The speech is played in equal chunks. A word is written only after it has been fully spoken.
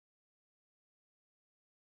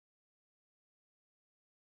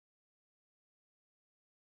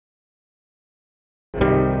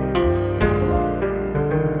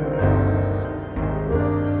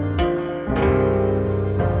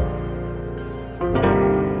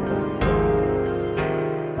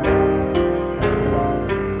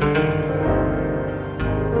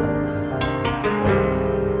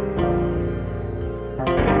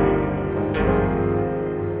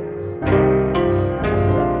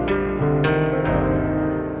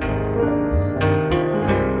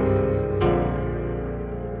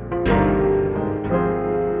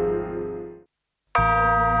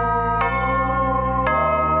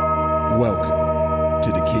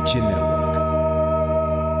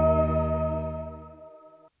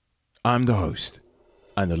I'm the host,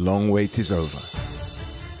 and the long wait is over.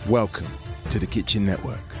 Welcome to the Kitchen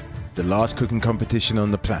Network, the last cooking competition on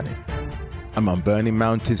the planet. Among burning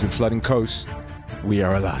mountains and flooding coasts, we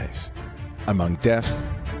are alive. Among death,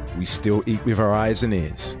 we still eat with our eyes and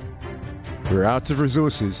ears. We're out of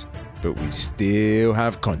resources, but we still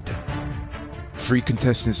have content. 3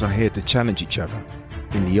 contestants are here to challenge each other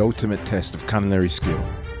in the ultimate test of culinary skill.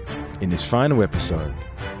 In this final episode,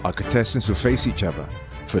 our contestants will face each other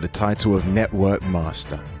for the title of Network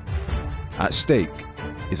Master. At stake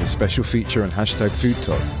is a special feature on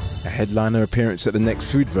 #FoodTalk, a headliner appearance at the next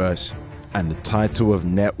Foodverse, and the title of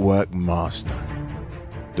Network Master.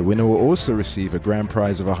 The winner will also receive a grand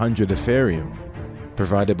prize of 100 Ethereum,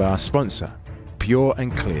 provided by our sponsor, Pure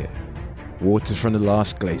and Clear, water from the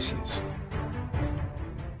last glaciers.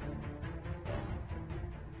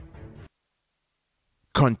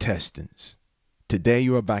 Contestants, today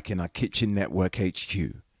you are back in our Kitchen Network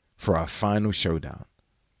HQ for our final showdown.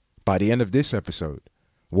 By the end of this episode,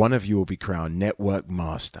 one of you will be crowned Network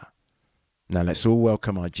Master. Now let's all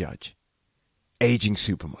welcome our judge, aging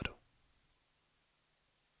supermodel.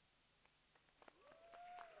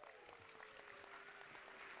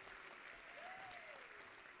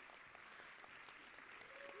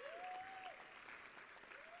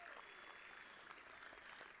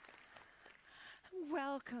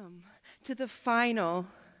 Welcome to the final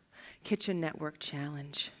Kitchen Network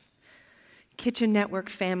Challenge. Kitchen Network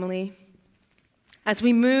family, as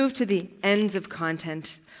we move to the ends of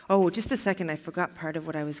content. Oh, just a second, I forgot part of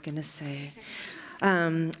what I was going to say.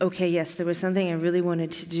 Okay, yes, there was something I really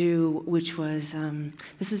wanted to do, which was,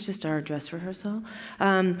 this is just our dress rehearsal.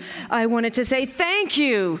 I wanted to say thank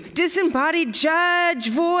you, disembodied judge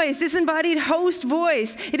voice, disembodied host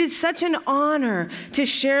voice. It is such an honor to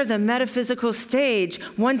share the metaphysical stage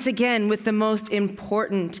once again with the most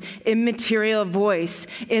important immaterial voice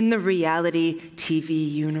in the reality TV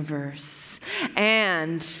universe.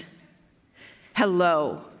 And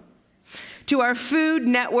hello to our Food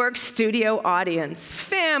Network studio audience,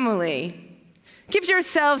 family. Give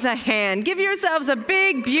yourselves a hand. Give yourselves a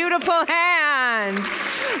big, beautiful hand.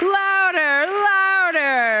 Louder,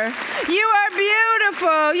 louder. You are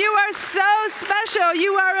beautiful. You are so special.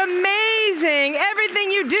 You are amazing.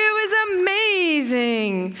 Everything you do is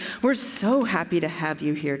amazing. We're so happy to have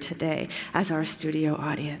you here today as our studio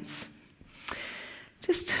audience.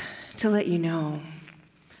 Just to let you know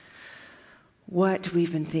what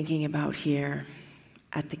we've been thinking about here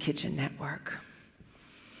at the Kitchen Network.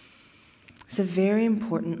 It's a very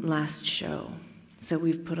important last show, so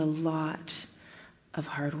we've put a lot of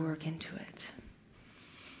hard work into it.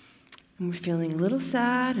 And we're feeling a little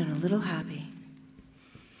sad and a little happy.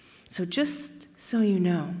 So just so you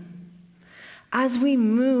know, as we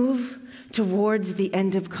move towards the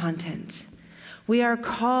end of content, we are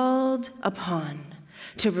called upon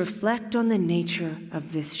to reflect on the nature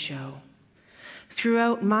of this show.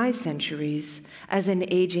 Throughout my centuries as an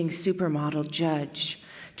aging supermodel judge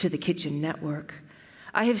to the Kitchen Network,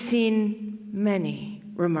 I have seen many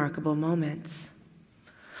remarkable moments.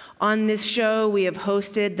 On this show, we have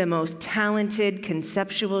hosted the most talented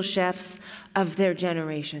conceptual chefs of their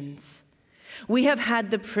generations. We have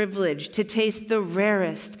had the privilege to taste the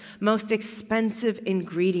rarest, most expensive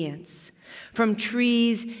ingredients, from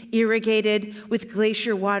trees irrigated with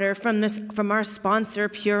glacier water from our sponsor,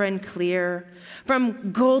 Pure and Clear,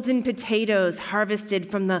 from golden potatoes harvested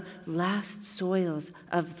from the last soils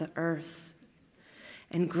of the earth,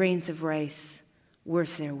 and grains of rice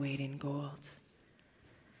worth their weight in gold.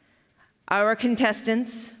 Our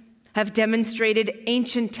contestants have demonstrated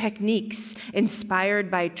ancient techniques inspired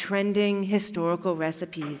by trending historical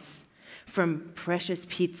recipes, from precious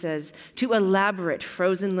pizzas to elaborate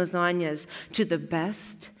frozen lasagnas to the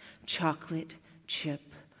best chocolate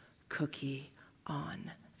chip cookie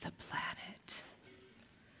on the planet.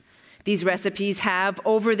 These recipes have,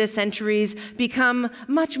 over the centuries, become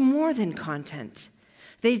much more than content.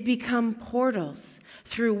 They've become portals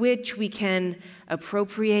through which we can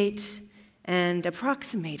appropriate and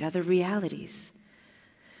approximate other realities.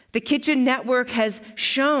 The Kitchen Network has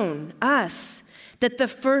shown us that the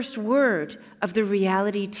first word of the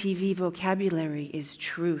reality TV vocabulary is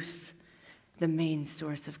truth, the main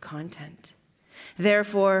source of content.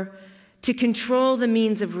 Therefore, to control the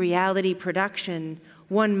means of reality production,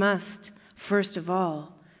 one must, first of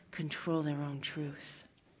all, control their own truth.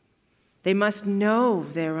 They must know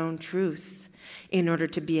their own truth in order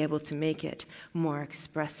to be able to make it more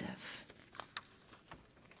expressive.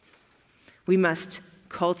 We must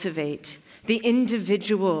cultivate the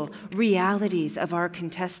individual realities of our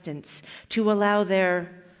contestants to allow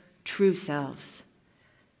their true selves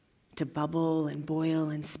to bubble and boil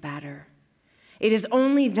and spatter. It is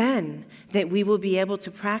only then that we will be able to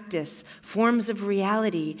practice forms of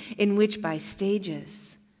reality in which, by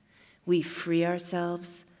stages, we free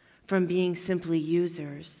ourselves from being simply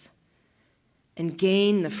users and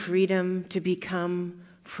gain the freedom to become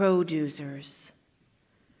producers.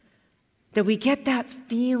 That we get that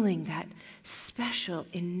feeling, that special,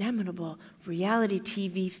 inimitable reality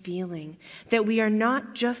TV feeling, that we are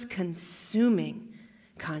not just consuming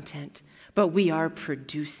content, but we are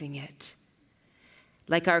producing it.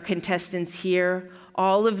 Like our contestants here,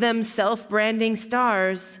 all of them self-branding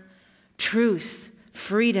stars, truth,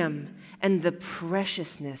 freedom, and the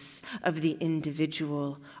preciousness of the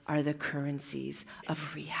individual are the currencies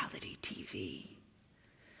of reality TV.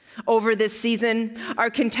 Over this season, our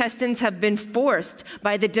contestants have been forced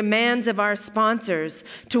by the demands of our sponsors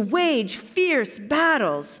to wage fierce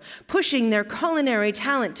battles, pushing their culinary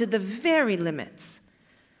talent to the very limits,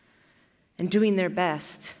 and doing their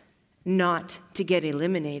best not to get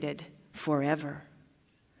eliminated forever.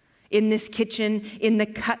 In this kitchen, in the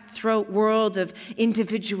cutthroat world of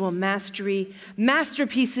individual mastery,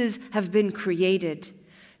 masterpieces have been created.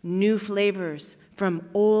 New flavors from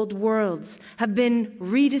old worlds have been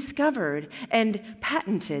rediscovered and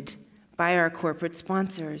patented by our corporate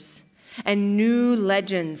sponsors. And new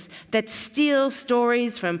legends that steal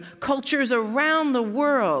stories from cultures around the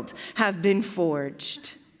world have been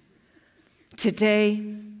forged. Today,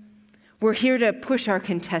 we're here to push our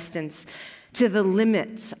contestants to the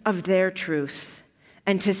limits of their truth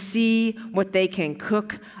and to see what they can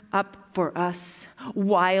cook up for us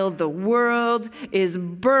while the world is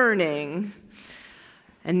burning.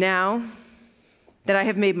 And now that I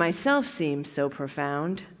have made myself seem so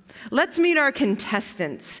profound, let's meet our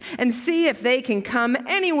contestants and see if they can come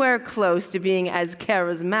anywhere close to being as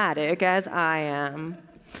charismatic as I am.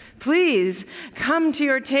 Please come to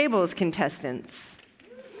your tables, contestants.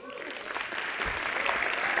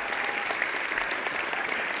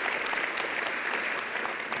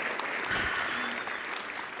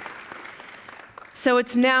 So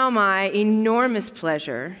it's now my enormous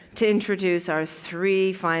pleasure to introduce our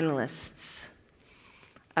three finalists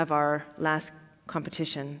of our last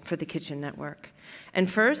competition for the Kitchen Network. And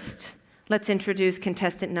first, let's introduce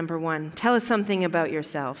contestant number one. Tell us something about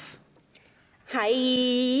yourself.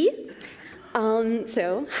 Hi.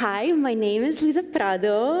 Hi, my name is Luiza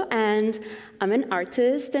Prado, and I'm an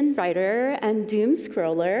artist and writer and doom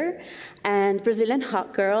scroller and Brazilian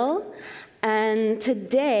hot girl. And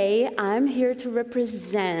today, I'm here to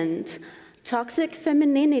represent toxic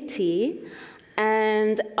femininity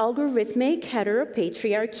and algorithmic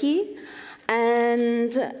heteropatriarchy.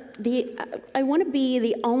 And I want to be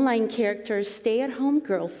the online character stay-at-home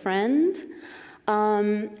girlfriend.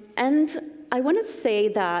 And I want to say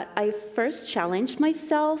that I first challenged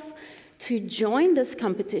myself to join this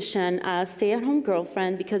competition as stay-at-home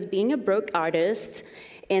girlfriend because being a broke artist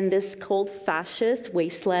in this cold fascist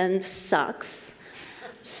wasteland sucks.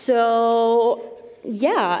 So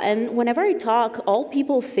yeah, and whenever I talk, all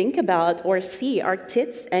people think about or see are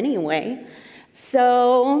tits anyway.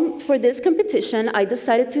 So for this competition, I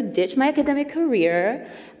decided to ditch my academic career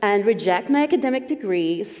and reject my academic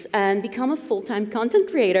degrees and become a full-time content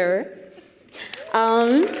creator.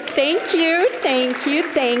 Thank you, thank you,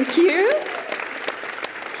 thank you.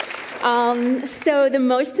 So the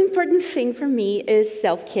most important thing for me is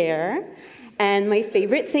self-care, and my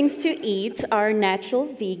favorite things to eat are natural,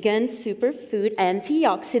 vegan, superfood,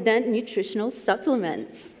 antioxidant, nutritional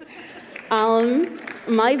supplements.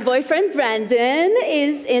 My boyfriend, Brandon,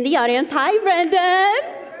 is in the audience. Hi, Brandon.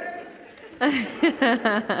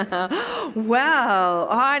 Well,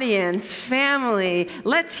 audience, family,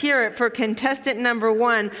 let's hear it for contestant number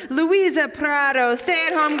one, Luiza Prado,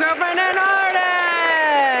 stay-at-home girlfriend and artist.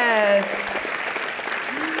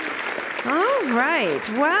 All right,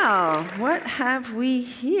 well, what have we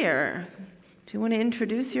here? Do you want to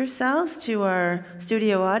introduce yourselves to our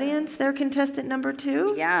studio audience there, contestant number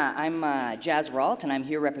two? Yeah, I'm Jas Rault, and I'm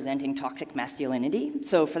here representing toxic masculinity.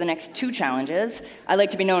 So for the next two challenges, I'd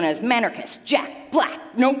like to be known as Manarchist, Jack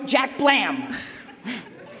Blam.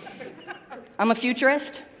 I'm a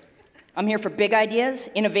futurist. I'm here for big ideas,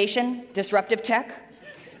 innovation, disruptive tech.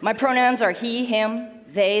 My pronouns are he, him,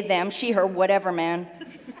 they, them, she, her, whatever, man.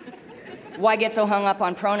 Why get so hung up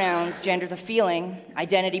on pronouns? Gender's a feeling.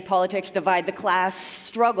 Identity politics divide the class.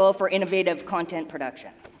 Struggle for innovative content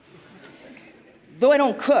production. Though I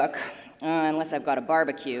don't cook, unless I've got a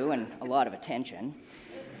barbecue and a lot of attention,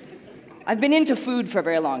 I've been into food for a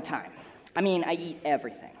very long time. I mean, I eat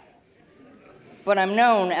everything. But I'm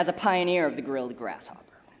known as a pioneer of the grilled grasshopper.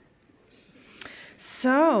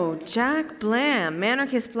 So, Jack Blam,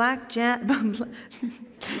 Manarchist Black Jake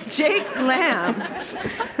Blam.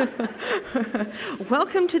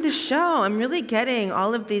 Welcome to the show. I'm really getting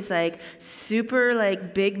all of these like super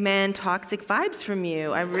like big man toxic vibes from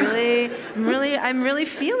you. I'm really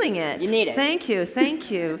feeling it. You need it. Thank you,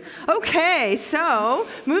 thank you. Okay, so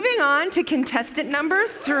moving on to contestant number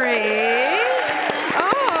 3.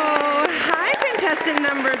 Oh, hi, contestant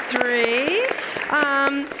number 3.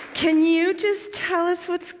 Can you just tell us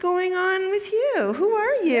what's going on with you? Who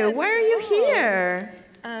are you? Yes, Why are you sure. here?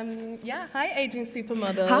 Yeah, hi, aging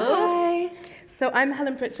supermodel. Hi. So I'm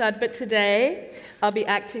Helen Pritchard, but today I'll be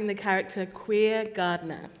acting the character Queer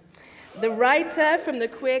Gardener, the writer from the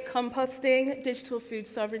Queer Composting, Digital Food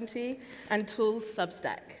Sovereignty, and Tools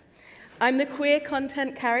Substack. I'm the queer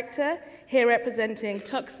content character here representing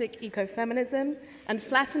toxic ecofeminism and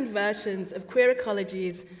flattened versions of queer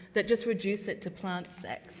ecologies that just reduce it to plant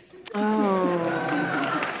sex. Oh.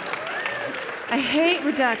 I hate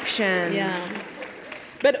reduction. Yeah.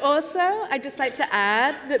 But also, I'd just like to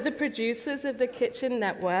add that the producers of the Kitchen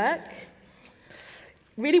Network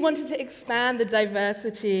really wanted to expand the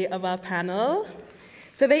diversity of our panel,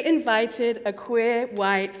 so they invited a queer,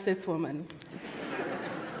 white, cis woman.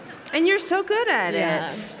 And you're so good at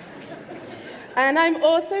it. And I'm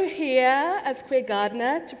also here as Queer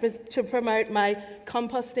Gardener to promote my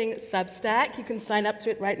composting Substack. You can sign up to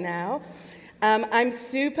it right now. I'm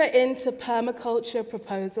super into permaculture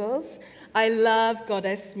proposals. I love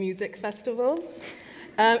goddess music festivals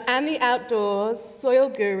and the outdoors, soil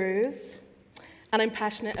gurus, and I'm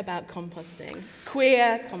passionate about composting,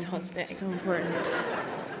 queer composting. So important.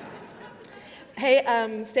 Hey,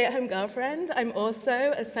 stay-at-home girlfriend, I'm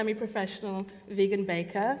also a semi-professional vegan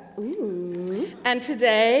baker. Ooh. And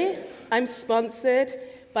today, I'm sponsored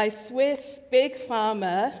by Swiss Big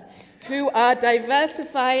Pharma, who are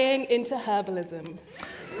diversifying into herbalism.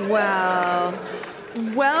 Well,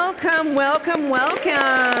 welcome, welcome,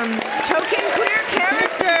 welcome. Token queer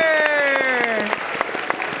character.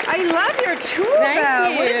 I love your tool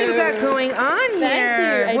belt. What have you got going on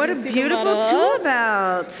here? Thank you. What a beautiful tool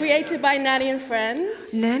belt. Created by Nani and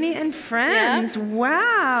Friends. Nani and Friends. Yeah.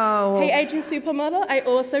 Wow. Hey, aging supermodel, I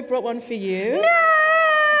also brought one for you. No!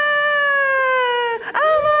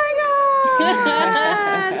 Oh my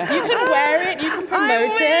God! You can wear it. You can promote I'm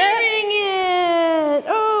wearing it.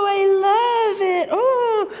 Oh, I love it.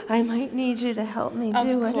 Oh, I might need you to help me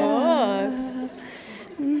do it. Of course.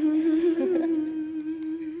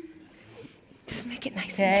 Just make it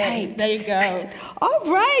nice and tight. There you go. All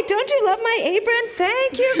right. Don't you love my apron?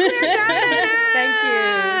 Thank you, Queer Gardener. Thank you.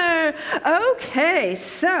 Okay,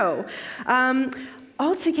 so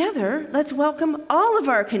all together, let's welcome all of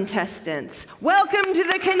our contestants. Welcome to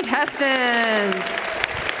the contestants.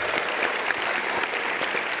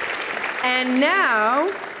 And now,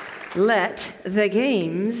 let the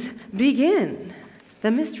games begin.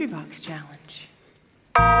 The Mystery Box Challenge.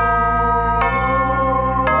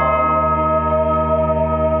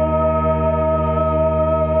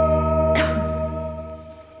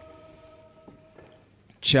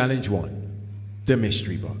 Challenge 1, the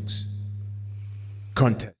Mystery Box.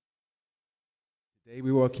 Contest. Today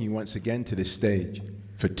we welcome you once again to this stage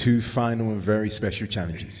for 2 final and very special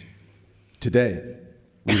challenges. Today,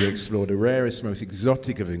 we will explore the rarest, most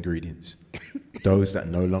exotic of ingredients, those that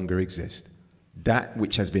no longer exist, that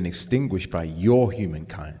which has been extinguished by your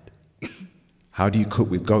humankind. How do you cook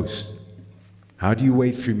with ghosts? How do you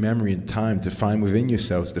wade through memory and time to find within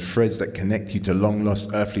yourselves the threads that connect you to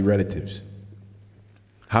long-lost earthly relatives?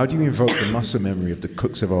 How do you invoke the muscle memory of the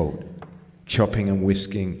cooks of old, chopping and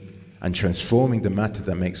whisking and transforming the matter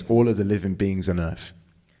that makes all of the living beings on earth?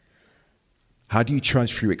 How do you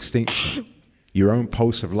trudge through extinction, your own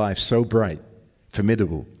pulse of life so bright,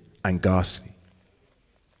 formidable, and ghastly?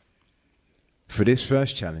 For this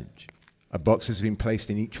first challenge, a box has been placed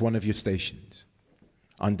in each one of your stations.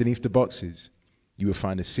 Underneath the boxes, you will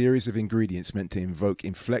find a series of ingredients meant to invoke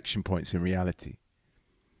inflection points in reality,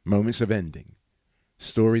 moments of ending,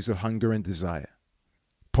 stories of hunger and desire,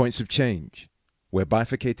 points of change, where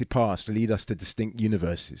bifurcated paths lead us to distinct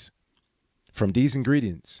universes. From these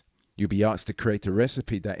ingredients, you'll be asked to create a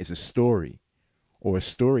recipe that is a story, or a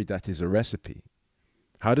story that is a recipe.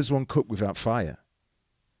 How does one cook without fire?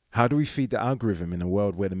 How do we feed the algorithm in a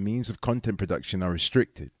world where the means of content production are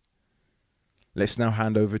restricted? Let's now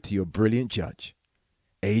hand over to your brilliant judge,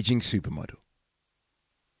 aging supermodel.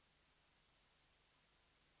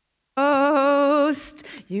 Ghost,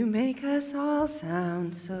 you make us all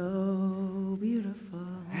sound so beautiful.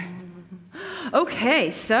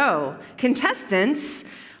 Okay, so contestants,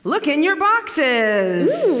 look in your boxes.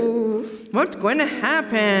 Ooh. What's going to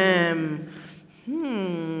happen?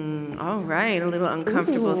 All right, a little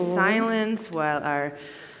uncomfortable silence while our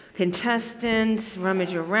contestants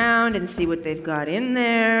rummage around and see what they've got in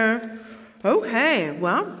there. Okay,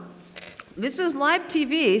 well, this is live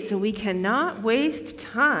TV, so we cannot waste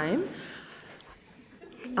time.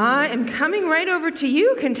 I am coming right over to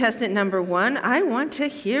you, contestant number 1. I want to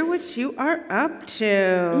hear what you are up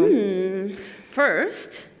to.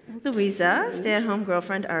 First, Luiza, stay-at-home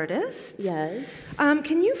girlfriend artist. Yes.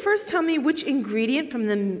 Can you first tell me which ingredient from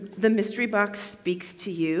the mystery box speaks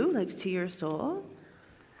to you, like to your soul?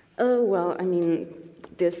 Oh, well, I mean,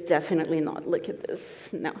 this definitely not. Look at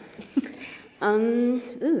this. No.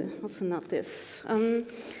 Also not this.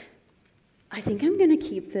 I think I'm going to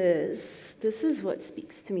keep this. This is what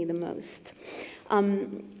speaks to me the most.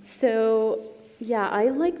 So, yeah, I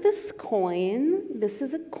like this coin. This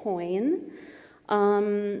is a coin,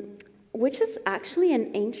 which is actually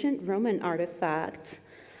an ancient Roman artifact.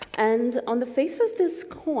 And on the face of this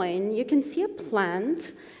coin, you can see a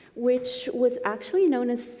plant which was actually known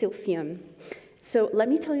as silphium. So let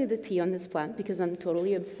me tell you the tea on this plant because I'm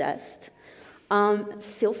totally obsessed.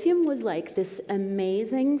 Silphium was like this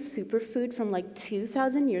amazing superfood from like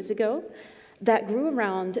 2,000 years ago that grew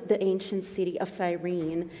around the ancient city of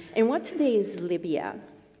Cyrene in what today is Libya.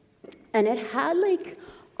 And it had like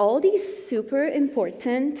all these super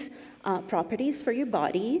important properties for your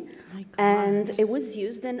body. And it was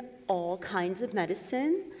used in all kinds of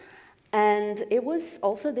medicine. And it was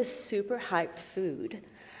also this super hyped food.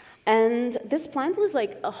 And this plant was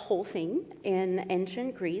like a whole thing in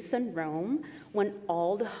ancient Greece and Rome when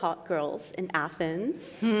all the hot girls in Athens.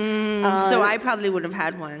 So I probably would have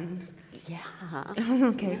had one. Yeah.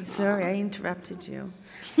 Okay, sorry, I interrupted you.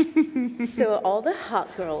 So all the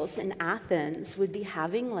hot girls in Athens would be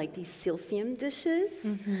having like these silphium dishes.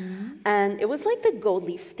 And it was like the gold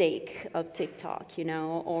leaf steak of TikTok, you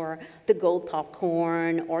know, or the gold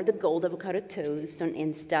popcorn, or the gold avocado toast on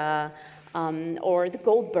Insta. Or the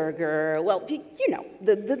gold burger. Well, you know,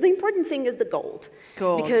 the important thing is the gold.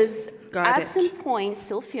 Gold. Because at some point,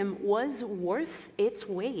 silphium was worth its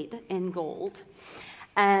weight in gold.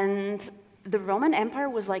 And the Roman Empire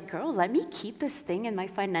was like, girl, let me keep this thing in my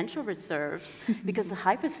financial reserves because the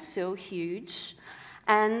hype is so huge.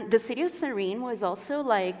 And the city of Cyrene was also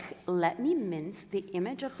like, let me mint the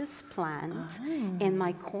image of this plant in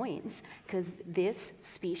my coins, because this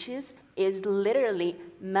species is literally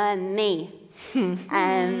money.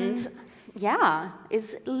 And yeah,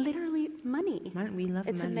 is literally money. We love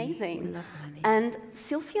it's money. Amazing. We love money. And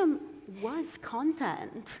silphium was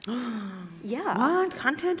content. Yeah. What?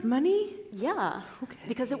 Content? Money? Yeah. Okay.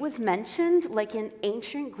 Because it was mentioned like in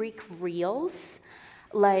ancient Greek reels,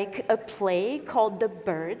 like a play called The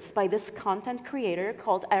Birds by this content creator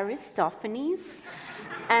called Aristophanes.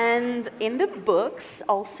 And in the books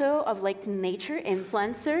also of like nature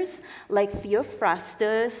influencers like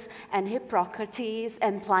Theophrastus and Hippocrates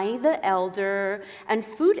and Pliny the Elder, and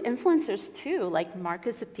food influencers too, like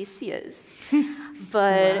Marcus Apicius.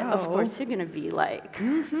 But of course you're gonna be like,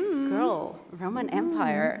 girl, Roman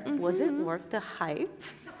Empire, was it worth the hype?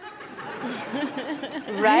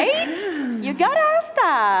 Right? You gotta ask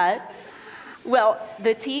that. Well,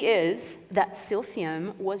 the tea is that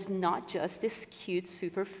silphium was not just this cute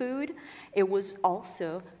superfood, it was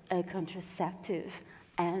also a contraceptive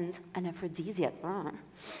and an aphrodisiac.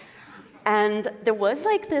 And there was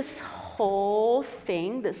like this whole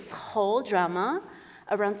thing, this whole drama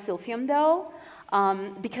around silphium though,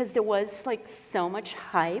 because there was like so much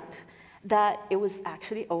hype that it was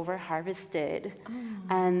actually over-harvested.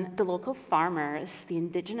 And the local farmers, the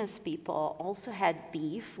indigenous people, also had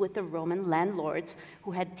beef with the Roman landlords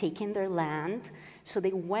who had taken their land, so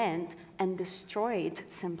they went and destroyed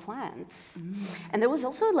some plants. And there was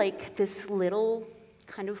also like this little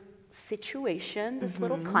kind of situation, this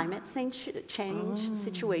little climate change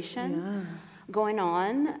situation going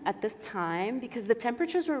on at this time, because the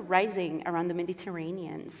temperatures were rising around the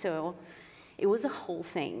Mediterranean. So it was a whole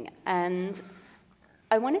thing. And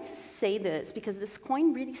I wanted to say this because this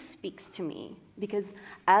coin really speaks to me. Because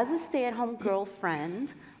as a stay-at-home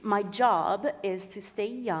girlfriend, my job is to stay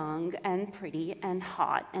young and pretty and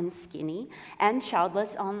hot and skinny and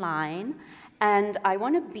childless online. And I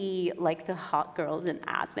want to be like the hot girls in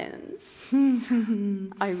Athens.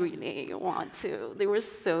 I really want to. They were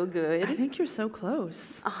so good. I think you're so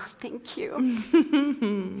close. Oh, thank you.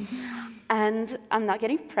 And I'm not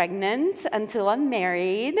getting pregnant until I'm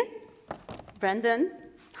married. Brendan,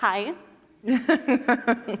 hi.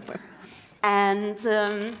 And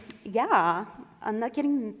yeah, I'm not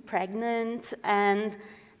getting pregnant. And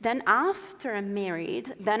then after I'm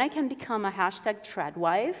married, then I can become a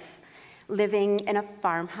 #tradwife. living in a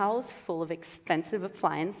farmhouse full of expensive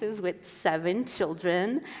appliances with 7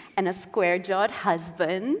 children and a square-jawed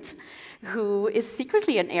husband who is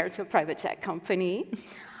secretly an heir to a private jet company.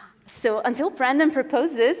 So until Brandon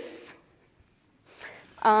proposes,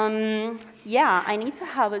 yeah, I need to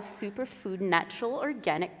have a superfood, natural,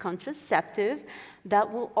 organic contraceptive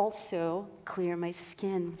that will also clear my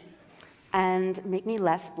skin and make me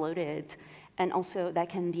less bloated, and also that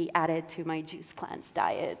can be added to my juice cleanse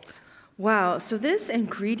diet. Wow, so this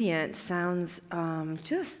ingredient sounds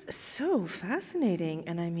just so fascinating.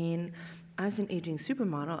 And I mean, as an aging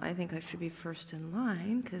supermodel, I think I should be first in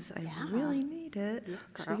line because I really need it.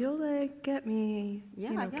 Yeah, so you'll like get me,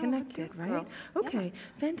 connected, right? Girl. Okay,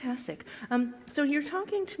 fantastic. So you're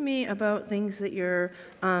talking to me about things that you're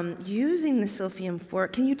using the silphium for.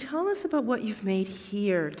 Can you tell us about what you've made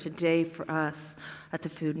here today for us at the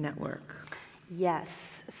Food Network?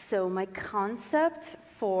 Yes, so my concept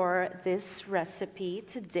for this recipe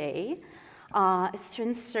today is to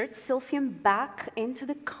insert silphium back into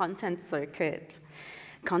the content circuit.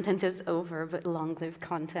 Content is over, but long-live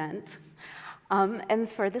content. And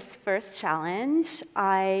for this first challenge,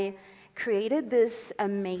 I created this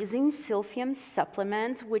amazing silphium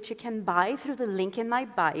supplement, which you can buy through the link in my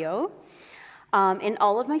bio. In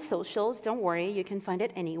all of my socials, don't worry, you can find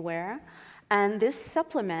it anywhere. And this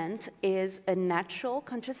supplement is a natural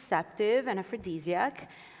contraceptive and aphrodisiac.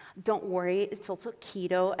 Don't worry, it's also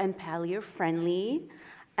keto and paleo-friendly.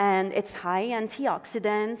 And it's high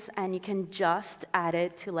antioxidants, and you can just add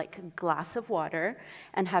it to like a glass of water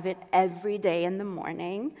and have it every day in the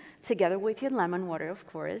morning, together with your lemon water, of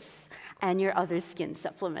course, and your other skin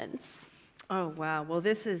supplements. Oh, wow. Well,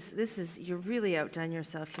 this is, you're really outdone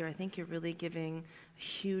yourself here. I think you're really giving a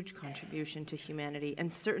huge contribution to humanity,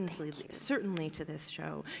 and certainly to this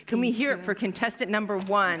show. Can we hear it for contestant number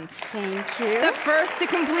 1? Thank you. The first to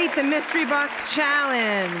complete the Mystery Box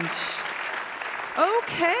Challenge.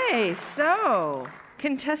 Okay, so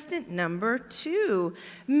contestant number 2,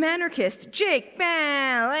 Manarchist Jake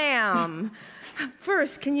Bam.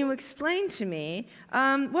 First, can you explain to me,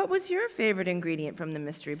 what was your favorite ingredient from the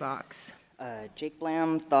Mystery Box? Jake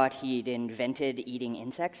Blam thought he'd invented eating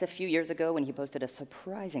insects a few years ago when he posted a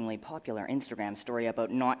surprisingly popular Instagram story about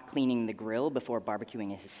not cleaning the grill before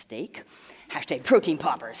barbecuing his steak. Hashtag protein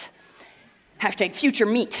poppers. Hashtag future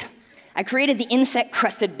meat. I created the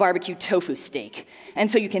insect-crusted barbecue tofu steak, and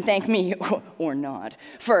so you can thank me, or not,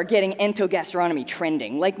 for getting entogastronomy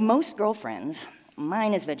trending. Like most girlfriends,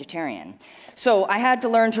 mine is vegetarian. So I had to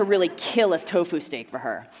learn to really kill a tofu steak for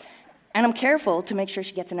her. And I'm careful to make sure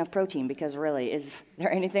she gets enough protein, because really, is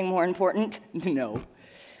there anything more important? No.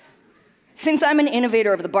 Since I'm an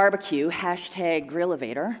innovator of the barbecue, hashtag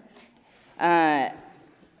grillivator, I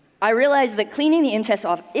realized that cleaning the insects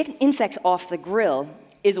off the grill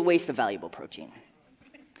is a waste of valuable protein.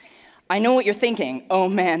 I know what you're thinking. Oh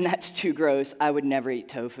man, that's too gross. I would never eat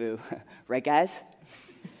tofu. Right, guys?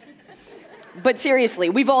 But seriously,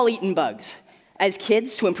 we've all eaten bugs. As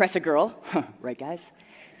kids, to impress a girl. Right, guys?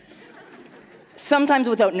 Sometimes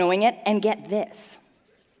without knowing it, and get this.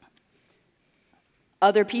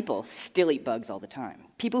 Other people still eat bugs all the time.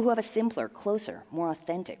 People who have a simpler, closer, more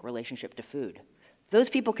authentic relationship to food. Those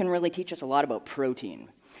people can really teach us a lot about protein.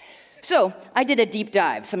 So I did a deep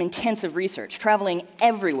dive, some intensive research, traveling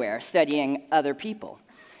everywhere studying other people.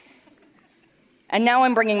 And now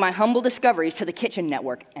I'm bringing my humble discoveries to the Kitchen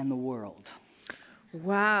Network and the world.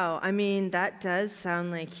 Wow, I mean, that does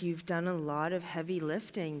sound like you've done a lot of heavy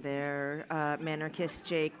lifting there, Manarchist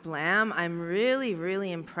Jake Blam. I'm really,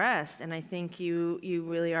 really impressed, and I think you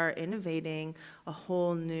really are innovating a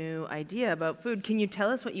whole new idea about food. Can you tell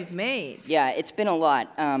us what you've made? Yeah, it's been a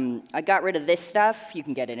lot. I got rid of this stuff. You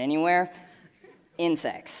can get it anywhere.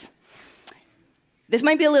 Insects. This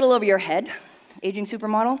might be a little over your head, aging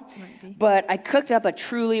supermodel, but I cooked up a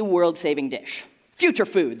truly world-saving dish. Future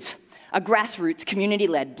Foods. A grassroots,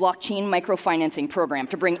 community-led blockchain microfinancing program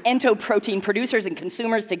to bring ento-protein producers and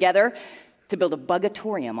consumers together to build a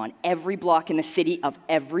bugatorium on every block in the city of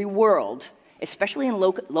every world, especially in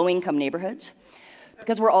low-income neighborhoods,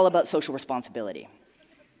 because we're all about social responsibility.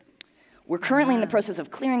 We're currently in the process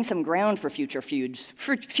of clearing some ground for Future Foods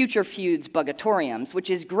bugatoriums, which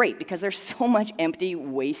is great because there's so much empty,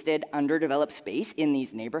 wasted, underdeveloped space in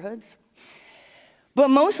these neighborhoods. But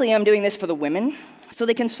mostly I'm doing this for the women, so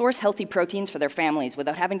they can source healthy proteins for their families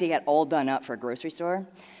without having to get all done up for a grocery store.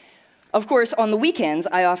 Of course, on the weekends,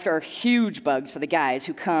 I offer huge bugs for the guys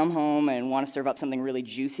who come home and want to serve up something really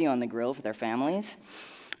juicy on the grill for their families.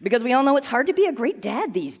 Because we all know it's hard to be a great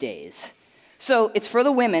dad these days. So it's for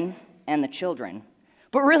the women and the children,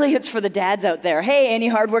 But really, it's for the dads out there. Hey, any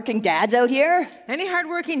hardworking dads out here? Any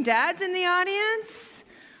hardworking dads in the audience?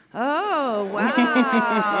 Oh,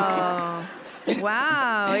 wow.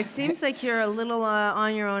 Wow, it seems like you're a little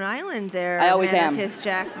on your own island there. I always am.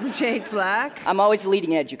 Jake Black. I'm always the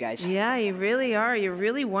leading edge, you guys. Yeah, you really are. You're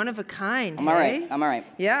really one of a kind. I'm all right. I'm all right.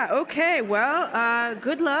 Yeah, okay. Well,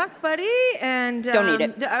 good luck, buddy. And don't need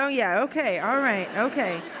it. Oh, yeah, okay. All right,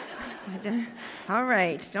 okay. All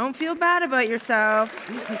right. Don't feel bad about yourself.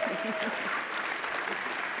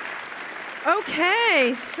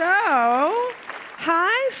 Okay, so...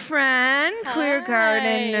 Hi, friend, queer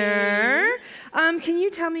gardener. Can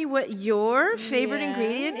you tell me what your favorite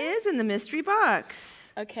ingredient is in the mystery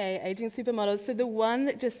box? Okay, aging supermodel. So the one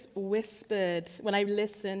that just whispered when I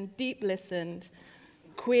listened, deep listened,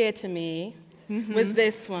 queer to me, was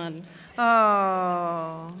this one.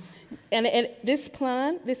 Oh. And this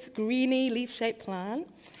plant, this greeny leaf-shaped plant,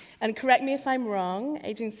 and correct me if I'm wrong,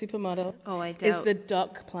 aging supermodel, is the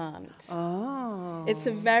dock plant. Oh. It's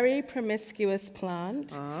a very promiscuous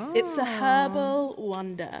plant. Oh. It's a herbal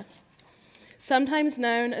wonder, sometimes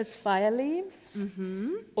known as fire leaves,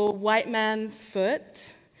 or white man's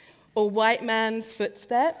foot, or white man's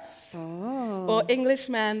footsteps, or English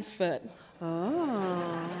man's foot.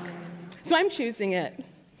 Oh. So I'm choosing it.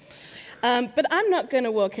 But I'm not going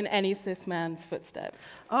to walk in any cis man's footsteps.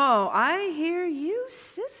 Oh, I hear you,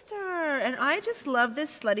 sister. And I just love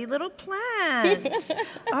this slutty little plant.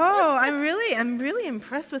 Oh, I'm really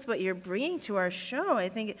impressed with what you're bringing to our show. I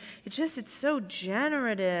think it's so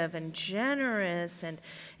generative and generous, and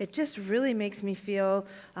it just really makes me feel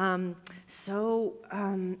so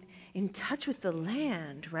in touch with the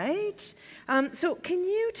land, right? So can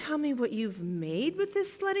you tell me what you've made with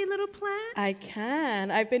this slutty little plant? I can.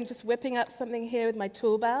 I've been just whipping up something here with my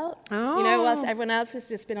tool belt. Oh. You know, whilst everyone else has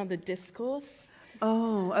just been on the discourse.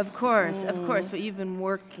 Oh, of course, but you've been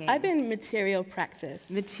working. I've been material practice.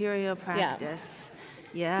 Material practice.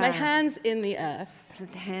 Yeah. My hands in the earth.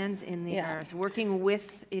 With hands in the earth, working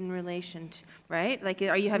with in relation to, right? Like,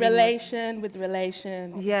 are you having relation with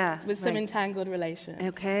relation? Yeah, with some entangled relation.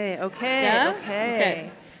 Okay.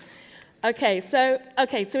 Yeah? Okay. So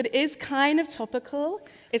it is kind of topical.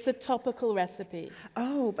 It's a topical recipe.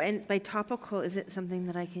 Oh, and by topical, is it something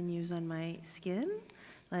that I can use on my skin?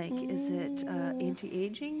 Like, is it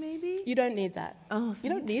anti-aging, maybe? You don't need that. Oh, you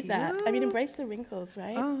don't need that. I mean, embrace the wrinkles,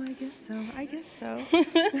 right? Oh, I guess so.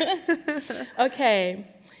 Okay.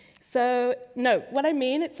 So, no, what I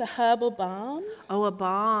mean, it's a herbal balm. Oh, a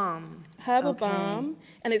balm. Herbal balm,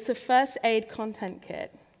 and it's a first aid content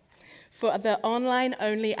kit for the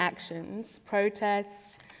online-only actions,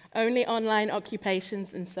 protests, only online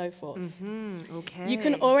occupations, and so forth. Okay. You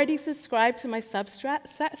can already subscribe to my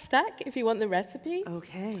Substack if you want the recipe.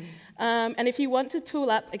 Okay. And if you want to tool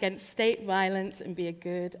up against state violence and be a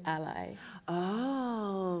good ally.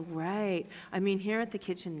 Oh, right. I mean, here at the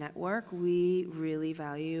Kitchen Network, we really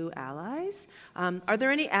value allies. Are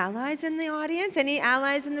there any allies in the audience? Any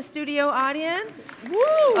allies in the studio audience? Woo!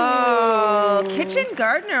 Oh, Kitchen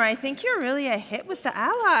Gardener, I think you're really a hit with the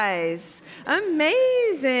allies.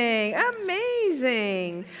 Amazing,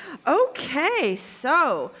 amazing. Okay,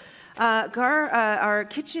 so our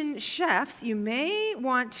kitchen chefs, you may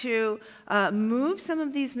want to move some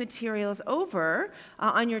of these materials over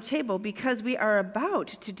on your table because we are about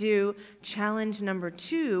to do challenge number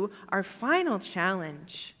 2, our final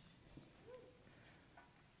challenge.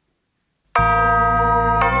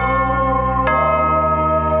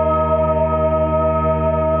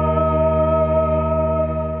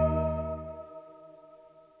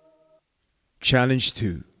 Challenge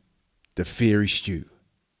 2, the Fiery Stew.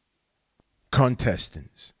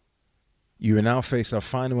 Contestants, you will now face our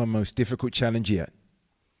final and most difficult challenge yet,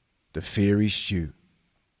 the Fiery Stew.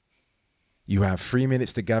 You have 3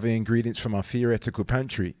 minutes to gather ingredients from our theoretical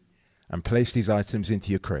pantry and place these items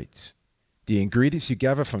into your crates. The ingredients you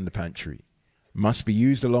gather from the pantry must be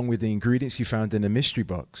used along with the ingredients you found in the mystery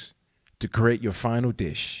box to create your final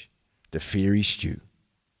dish, the Fiery Stew.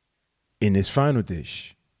 In this final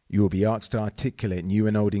dish, you will be asked to articulate new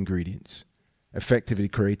and old ingredients, effectively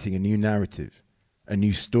creating a new narrative, a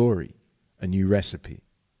new story, a new recipe.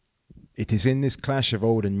 It is in this clash of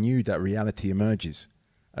old and new that reality emerges,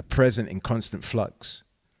 a present in constant flux,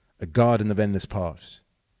 a garden of endless paths.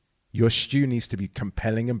 Your stew needs to be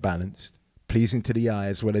compelling and balanced, pleasing to the eye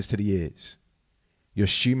as well as to the ears. Your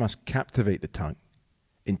stew must captivate the tongue,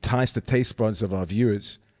 entice the taste buds of our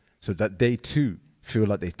viewers so that they too feel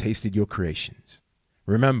like they've tasted your creations.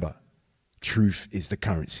 Remember, truth is the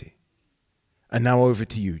currency. And now over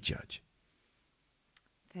to you, Judge.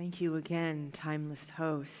 Thank you again, timeless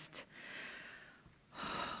host.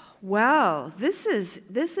 Well, this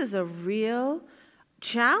is a real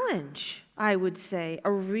challenge, I would say,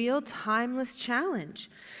 a real timeless challenge.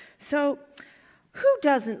 So, who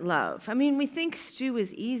doesn't love? I mean, we think stew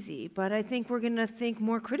is easy, but I think we're going to think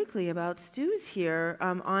more critically about stews here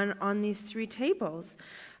on these three tables.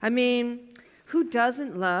 I mean, who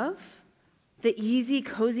doesn't love the easy,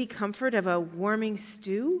 cozy comfort of a warming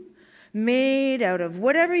stew made out of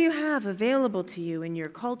whatever you have available to you in your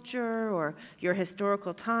culture or your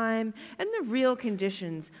historical time and the real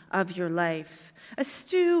conditions of your life? A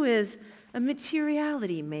stew is a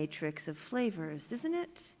materiality matrix of flavors, isn't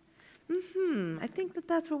it? I think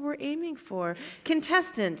that's what we're aiming for.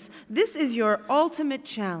 Contestants, this is your ultimate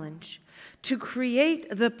challenge, to create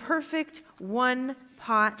the perfect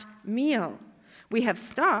one-pot meal. We have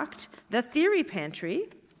stocked the theory pantry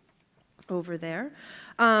over there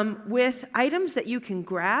with items that you can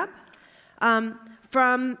grab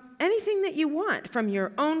from anything that you want, from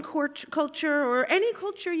your own culture or any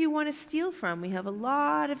culture you want to steal from. We have a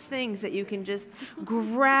lot of things that you can just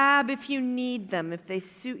grab if you need them, if they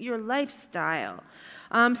suit your lifestyle.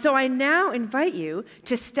 So I now invite you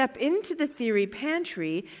to step into the theory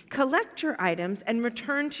pantry, collect your items, and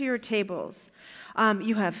return to your tables.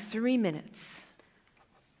 You have 3 minutes.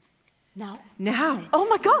 Now? Now. Oh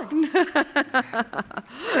my God.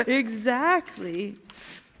 Exactly.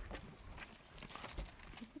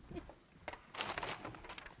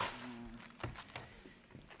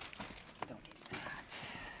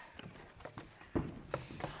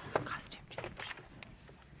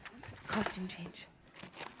 Costume change.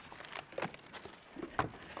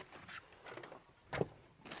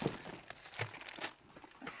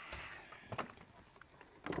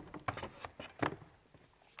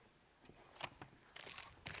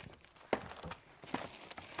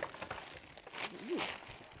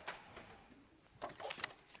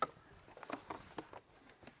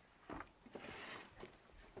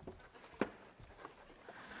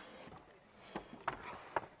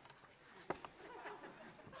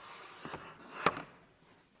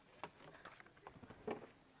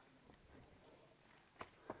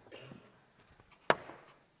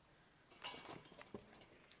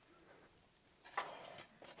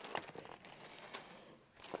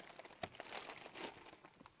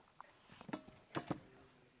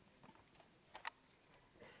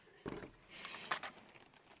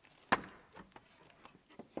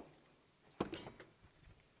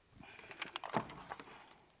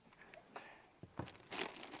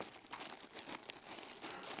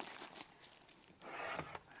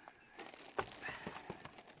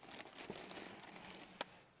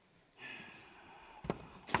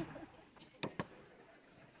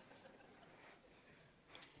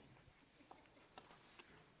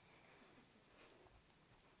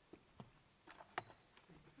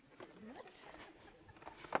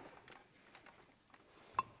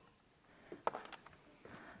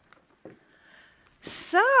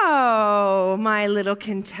 So, my little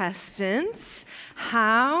contestants,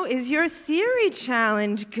 how is your theory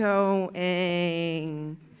challenge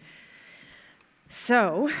going?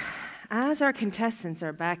 So, as our contestants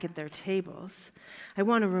are back at their tables, I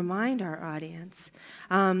want to remind our audience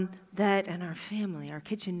and our family, our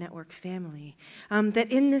Kitchen Network family,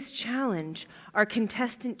 that in this challenge, our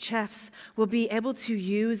contestant chefs will be able to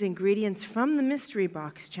use ingredients from the Mystery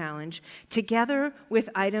Box Challenge together with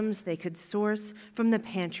items they could source from the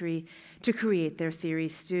pantry to create their theory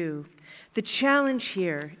stew. The challenge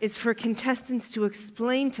here is for contestants to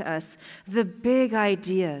explain to us the big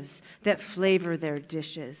ideas that flavor their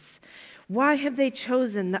dishes. Why have they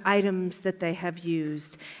chosen the items that they have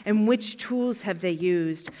used, and which tools have they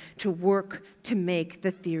used to work to make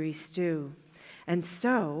the theory stew? And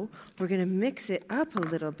so we're going to mix it up a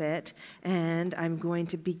little bit, and I'm going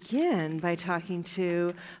to begin by talking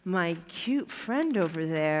to my cute friend over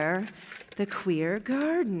there, the queer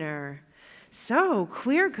gardener. So,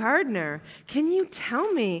 queer gardener, can you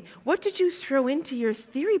tell me, what did you throw into your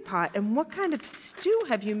theory pot, and what kind of stew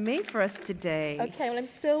have you made for us today? Okay, well, I'm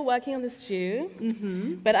still working on the stew,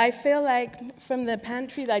 but I feel like from the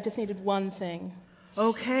pantry that I just needed one thing.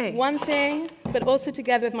 Okay. One thing, but also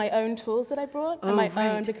together with my own tools that I brought, and my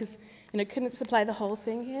own, because, couldn't supply the whole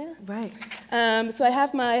thing here. Right. So I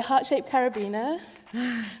have my heart-shaped carabiner,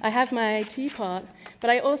 I have my teapot, but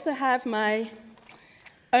I also have my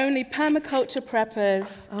only permaculture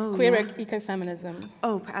preppers, queer ecofeminism.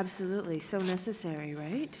 Oh, absolutely. So necessary,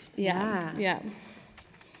 right? Yeah.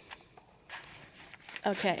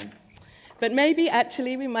 Okay. But maybe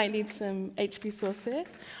actually we might need some HP sauce here,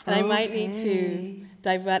 and I might need to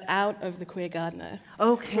divert out of the queer gardener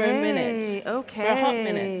for a minute, for a hot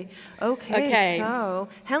minute. Okay. So,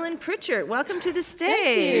 Helen Pritchard, welcome to the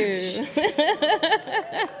stage.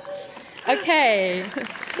 Thank you. Okay,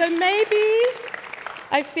 so maybe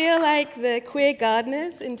I feel like the queer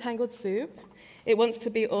gardener's entangled soup, it wants to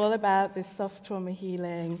be all about this soft trauma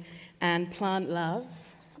healing and plant love,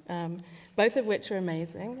 both of which are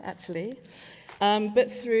amazing, actually,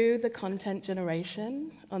 but through the content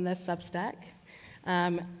generation on their Substack,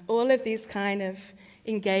 all of these kind of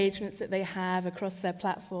engagements that they have across their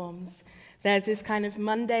platforms, there's this kind of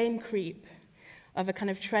mundane creep of a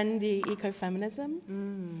kind of trendy ecofeminism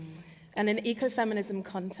and an ecofeminism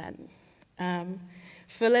content,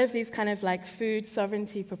 full of these kind of like food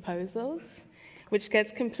sovereignty proposals, which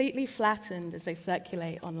gets completely flattened as they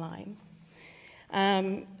circulate online.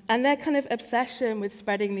 And their kind of obsession with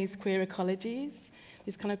spreading these queer ecologies,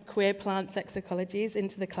 these kind of queer plant sex ecologies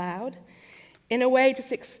into the cloud, in a way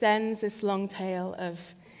just extends this long tail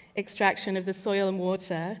of extraction of the soil and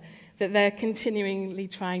water that they're continually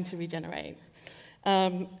trying to regenerate.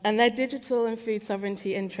 And their digital and food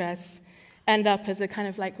sovereignty interests end up as a kind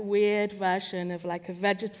of like weird version of like a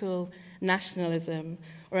vegetal nationalism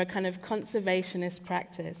or a kind of conservationist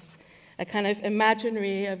practice, a kind of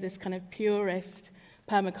imaginary of this kind of purist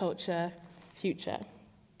permaculture future.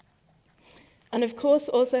 And of course,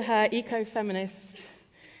 also her eco-feminist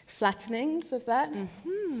flattenings of that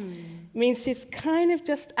means she's kind of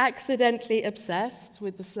just accidentally obsessed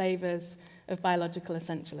with the flavors of biological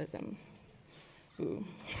essentialism. Ooh.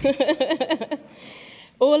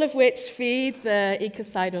 All of which feed the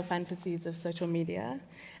ecocidal fantasies of social media,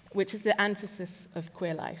 which is the antithesis of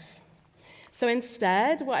queer life. So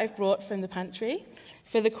instead, what I've brought from the pantry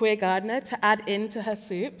for the queer gardener to add into her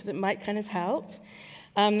soup that might kind of help,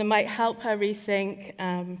 that might help her rethink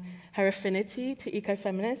her affinity to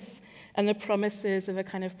ecofeminists and the promises of a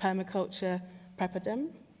kind of permaculture prepperdom,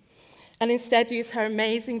 and instead use her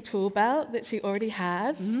amazing tool belt that she already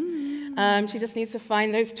has. She just needs to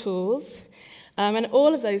find those tools, and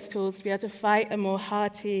all of those tools to be able to fight a more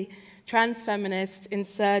hearty, trans-feminist,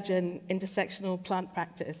 insurgent, intersectional plant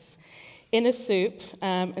practice in a soup.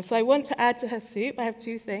 And so I want to add to her soup, I have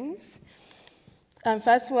two things.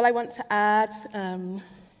 First of all, I want to add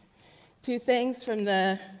two things from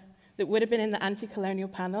that would have been in the anti-colonial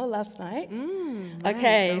panel last night.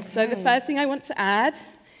 Okay, so the first thing I want to add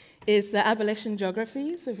is the abolition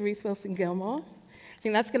geographies of Ruth Wilson Gilmore. I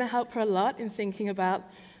think that's going to help her a lot in thinking about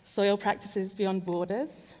soil practices beyond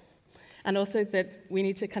borders, and also that we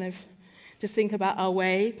need to kind of just think about our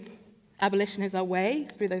way, abolition is our way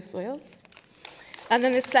through those soils. And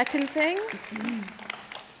then the second thing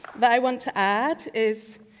that I want to add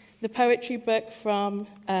is the poetry book from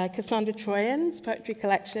Cassandra Troyan's poetry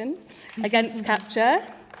collection, Against Capture,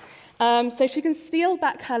 so she can steal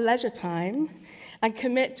back her leisure time and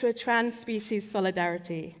commit to a trans-species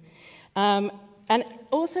solidarity. And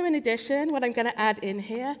also, in addition, what I'm going to add in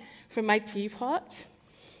here from my teapot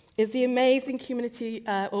is the amazing community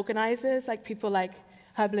organizers, like people like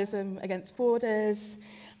Herbalism Against Borders,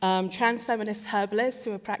 trans-feminist herbalists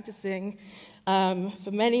who are practicing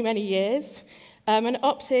for many, many years, and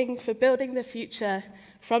opting for building the future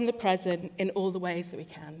from the present in all the ways that we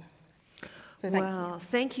can. So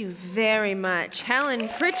thank you very much, Helen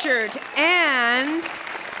Pritchard and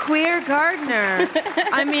queer gardener.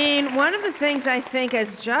 I mean, one of the things I think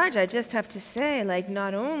as judge, I just have to say, like,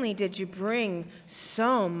 not only did you bring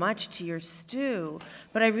so much to your stew,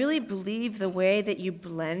 but I really believe the way that you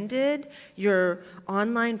blended your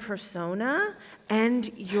online persona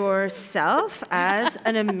and yourself as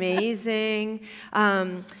an amazing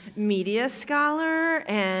media scholar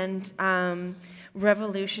and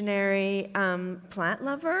revolutionary plant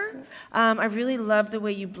lover. I really love the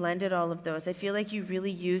way you blended all of those. I feel like you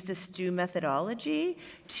really used a stew methodology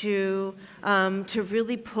to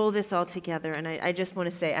really pull this all together. And I just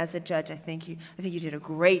want to say, as a judge, I think you did a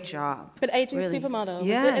great job. But aging really. Supermodel,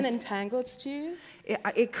 yes. Is it an entangled stew?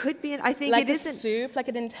 It could be. I think like it isn't. Soup, like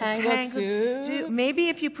an entangled soup. Maybe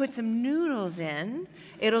if you put some noodles in,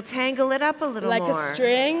 it'll tangle it up a little like more. Like a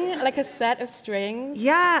string, like a set of strings.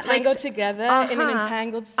 Yeah, tangled together in an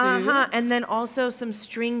entangled soup. And then also some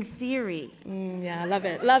string theory. Yeah, love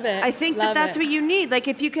it, love it. I think that's what you need. Like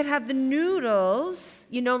if you could have the noodles,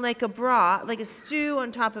 you know, like a broth, like a stew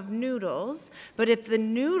on top of noodles. But if the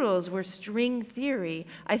noodles were string theory,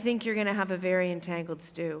 I think you're going to have a very entangled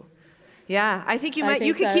stew. Yeah, I think you might.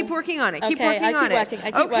 You could keep working on it. Keep working on it.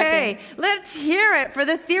 I keep working. Let's hear it for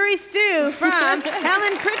the theory stew from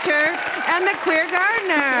Helen Pritchard and the Queer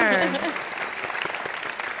Gardener.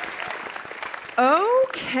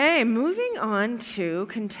 Okay, moving on to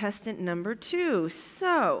contestant number 2.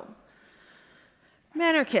 So,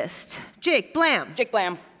 Manarchist, Jake Blam. Jake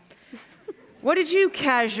Blam. What did you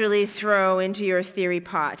casually throw into your theory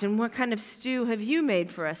pot, and what kind of stew have you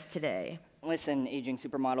made for us today? Listen, aging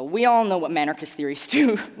supermodel, we all know what Manarchist theory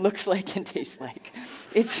stew looks like and tastes like.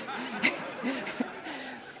 It's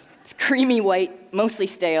creamy white, mostly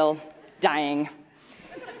stale, dying.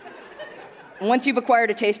 Once you've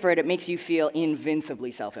acquired a taste for it, it makes you feel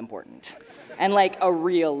invincibly self-important and like a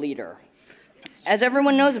real leader. As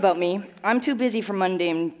everyone knows about me, I'm too busy for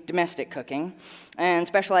mundane domestic cooking and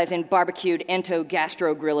specialize in barbecued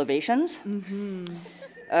ento-gastro grillivations.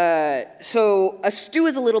 So a stew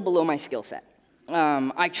is a little below my skill set.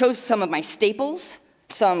 I chose some of my staples,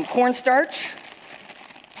 some cornstarch,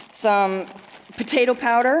 some potato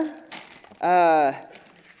powder,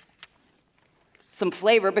 some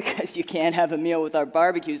flavor, because you can't have a meal without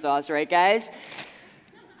barbecue sauce, right, guys?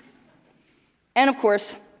 And of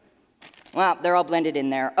course, well, they're all blended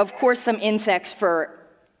in there. Of course, some insects for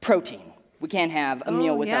protein. We can't have a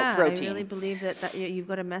meal without protein. I really believe that you've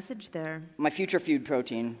got a message there. My future food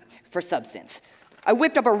protein for substance. I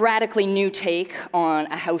whipped up a radically new take on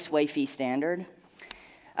a housewifey standard.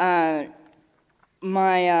 My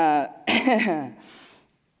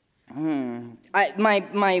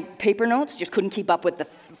paper notes just couldn't keep up with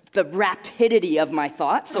the rapidity of my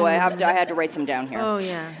thoughts, so I had to write some down here. Oh,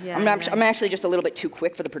 yeah. I'm actually just a little bit too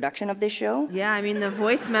quick for the production of this show. Yeah, I mean, the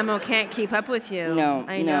voice memo can't keep up with you. No,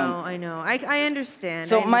 I know. I understand.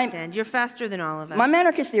 So I understand. You're faster than all of us. My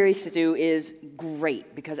Manarchist theory stew is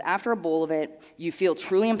great, because after a bowl of it, you feel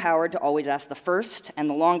truly empowered to always ask the first and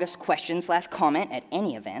the longest question/comment at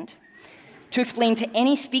any event. To explain to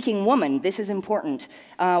any speaking woman, this is important,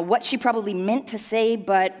 what she probably meant to say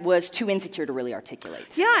but was too insecure to really articulate.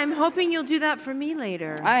 Yeah, I'm hoping you'll do that for me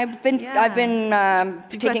later. I've been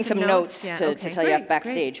taking some notes to tell you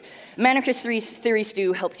backstage. Manarchist theory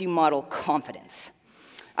stew helps you model confidence.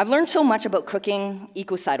 I've learned so much about cooking,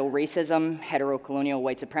 ecocidal racism, heterocolonial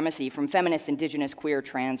white supremacy from feminist, indigenous, queer,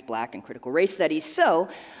 trans, black, and critical race studies, so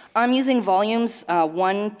I'm using volumes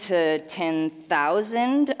 1 to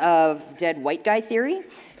 10,000 of dead white guy theory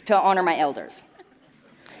to honor my elders.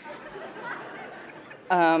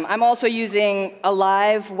 I'm also using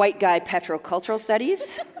alive white guy petrocultural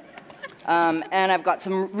studies. And I've got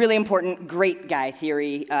some really important great guy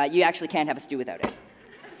theory. You actually can't have a stew without it.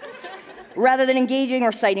 Rather than engaging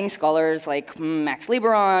or citing scholars like Max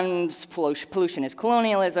Lieber on pollution is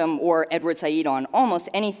colonialism, or Edward Said on almost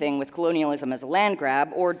anything with colonialism as a land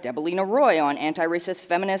grab, or Debelina Roy on anti-racist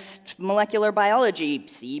feminist molecular biology,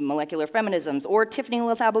 see molecular feminisms, or Tiffany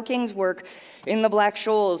Lethabo King's work in the Black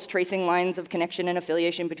Shoals, tracing lines of connection and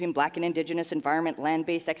affiliation between black and indigenous environment,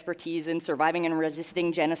 land-based expertise in surviving and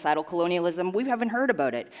resisting genocidal colonialism. We haven't heard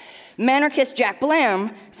about it. Manarchist Jack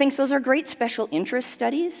Blam thinks those are great special interest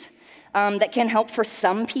studies that can help for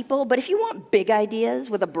some people, but if you want big ideas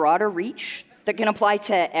with a broader reach that can apply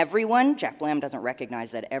to everyone, Jack Blam doesn't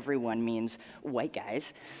recognize that everyone means white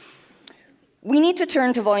guys, we need to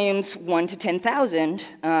turn to volumes 1 to 10,000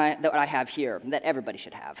 that I have here, that everybody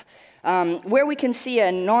should have, where we can see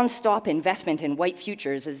a non-stop investment in white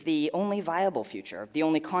futures as the only viable future, the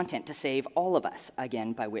only content to save all of us,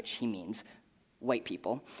 again, by which he means white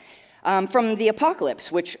people, from the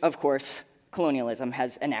apocalypse, which, of course, colonialism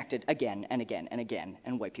has enacted again and again and again,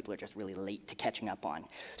 and white people are just really late to catching up on.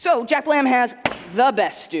 So Jack Blam has the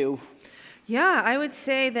best stew. Yeah, I would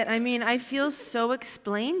say that, I feel so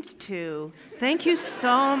explained to. Thank you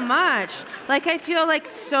so much. I feel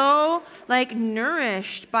so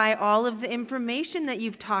nourished by all of the information that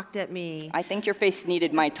you've talked at me. I think your face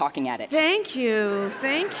needed my talking at it. Thank you.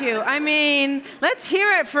 Let's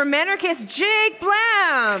hear it for Manarchist Jake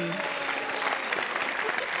Blam.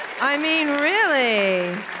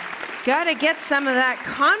 Really, gotta get some of that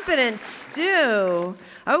confidence stew.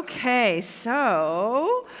 Okay,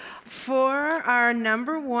 so for our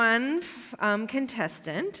number 1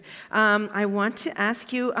 contestant, I want to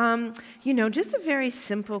ask you, just a very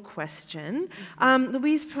simple question.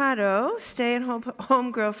 Luiza Prado,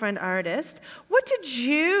 stay-at-home girlfriend artist, what did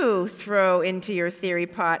you throw into your theory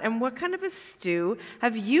pot, and what kind of a stew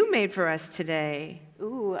have you made for us today?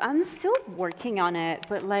 Ooh, I'm still working on it,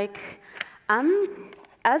 but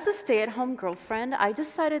as a stay-at-home girlfriend, I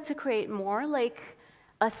decided to create more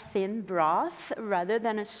a thin broth rather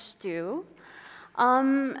than a stew,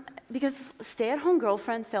 because stay-at-home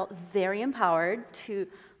girlfriend felt very empowered to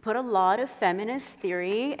put a lot of feminist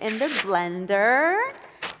theory in the blender,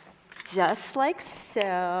 just like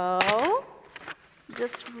so.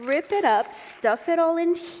 Just rip it up, stuff it all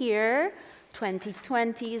in here,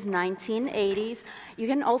 2020s, 1980s. You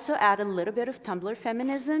can also add a little bit of Tumblr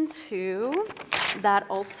feminism too. That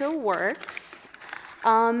also works.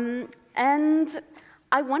 And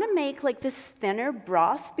I want to make like this thinner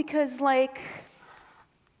broth because like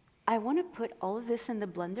I want to put all of this in the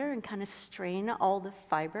blender and kind of strain all the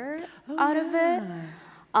fiber out of it.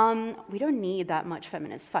 We don't need that much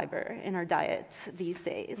feminist fiber in our diet these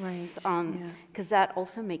days, because that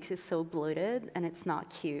also makes it so bloated and it's not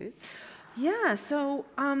cute. Yeah, so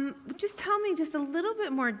just tell me just a little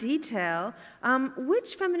bit more detail.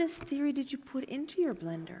 Which feminist theory did you put into your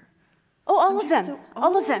blender? Oh, all of them.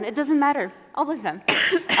 All of them. It doesn't matter. All of them.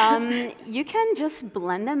 You can just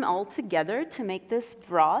blend them all together to make this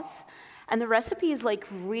broth. And the recipe is like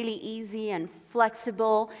really easy and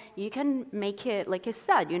flexible. You can make it, like I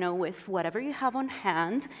said, you know, with whatever you have on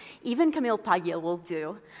hand. Even Camille Paglia will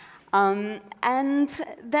do. And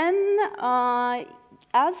then,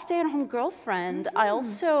 as stay-at-home girlfriend, I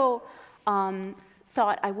also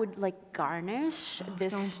thought I would like garnish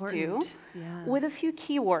this stew with a few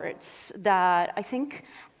keywords that I think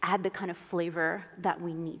add the kind of flavor that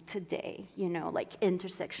we need today, you know, like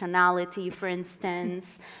intersectionality, for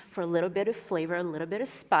instance, for a little bit of flavor, a little bit of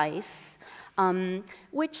spice,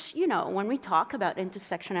 which, you know, when we talk about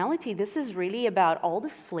intersectionality, this is really about all the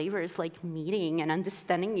flavors like meeting and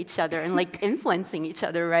understanding each other and like influencing each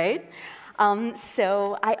other, right?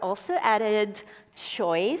 So I also added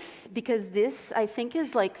choice because this, I think,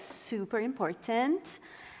 is like super important.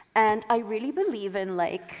 And I really believe in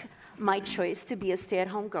like my choice to be a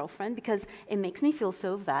stay-at-home girlfriend because it makes me feel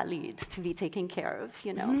so valued to be taken care of,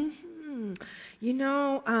 you know? Mm-hmm. You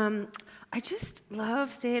know, I just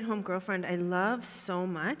love stay-at-home girlfriend. I love so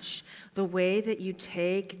much the way that you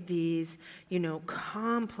take these, you know,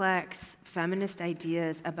 complex feminist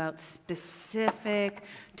ideas about specific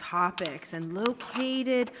topics and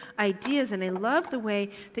located ideas. And I love the way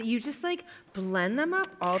that you just like blend them up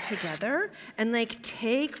all together and like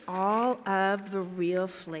take all of the real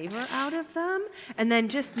flavor out of them and then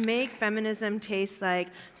just make feminism taste like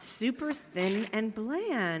super thin and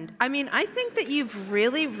bland. I mean, I think that you've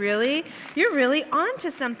really, you're really onto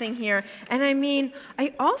something here. And I mean,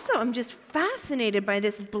 I also am just fascinated by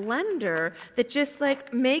this blender that just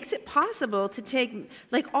like makes it possible to take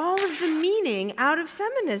like all of the meaning out of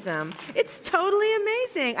feminism. It's totally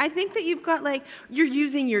amazing. I think that you've got like, you're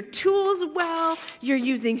using your tools well, you're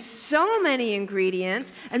using so many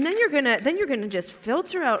ingredients, and then you're gonna just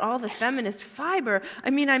filter out all the feminist fiber. I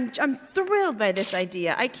mean, I'm thrilled by this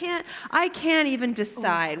idea. I can't even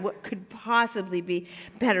decide what could possibly be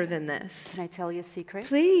better than this. Can I tell you a secret?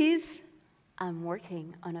 Please. I'm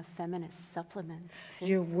working on a feminist supplement, too.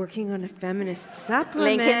 You're working on a feminist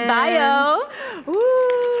supplement. Link in bio.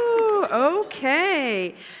 Ooh,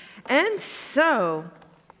 okay. And so,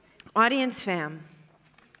 audience fam,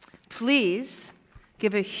 please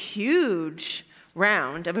give a huge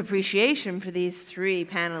round of appreciation for these three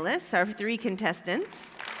panelists, our three contestants.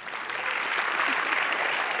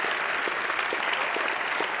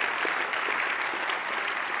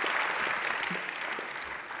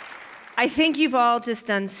 I think you've all just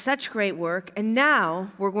done such great work, and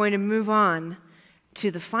now we're going to move on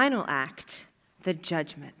to the final act, the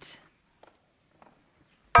judgment.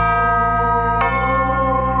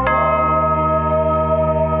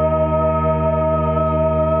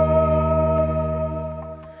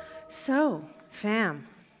 So, fam,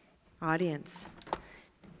 audience,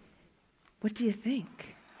 what do you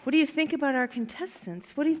think? What do you think about our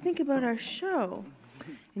contestants? What do you think about our show?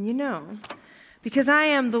 And you know, because I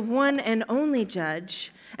am the one and only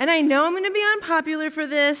judge, and I know I'm going to be unpopular for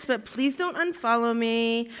this, but please don't unfollow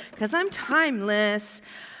me, because I'm timeless.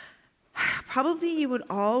 Probably you would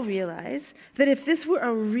all realize that if this were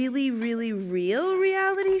a really, really real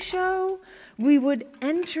reality show, we would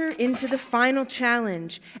enter into the final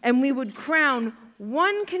challenge, and we would crown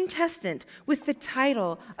one contestant with the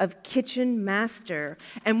title of Kitchen Master,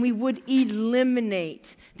 and we would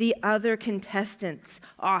eliminate the other contestants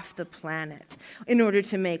off the planet in order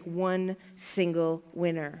to make one single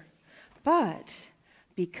winner. But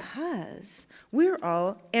because we're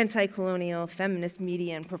all anti-colonial feminist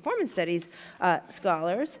media and performance studies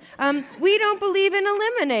scholars, we don't believe in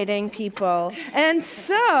eliminating people. And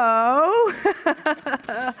so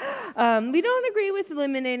we don't agree with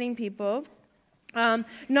eliminating people.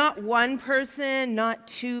 Not one person, not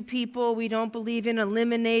two people. We don't believe in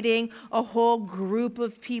eliminating a whole group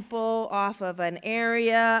of people off of an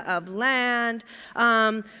area of land.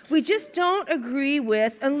 We just don't agree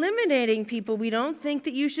with eliminating people. We don't think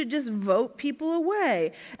that you should just vote people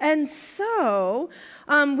away. And so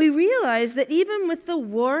we realize that even with the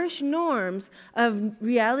warish norms of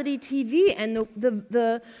reality TV and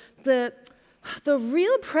the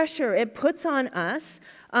real pressure it puts on us,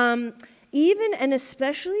 even and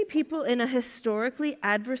especially people in a historically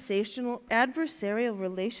adversarial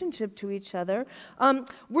relationship to each other,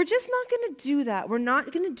 we're just not going to do that. We're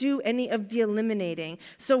not going to do any of the eliminating.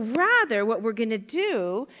 So rather, what we're going to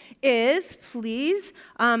do is please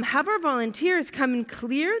have our volunteers come and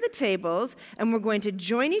clear the tables, and we're going to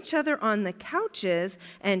join each other on the couches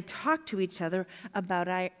and talk to each other about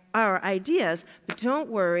our ideas. But don't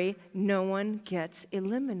worry, no one gets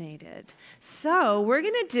eliminated. So we're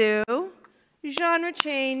going to do genre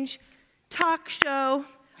change, talk show.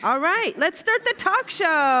 All right, let's start the talk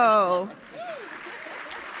show.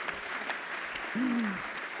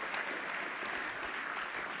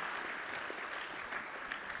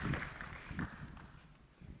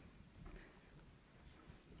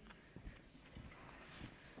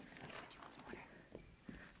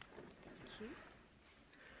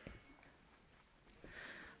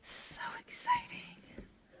 So exciting.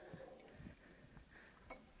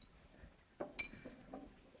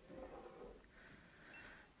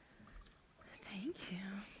 Thank you.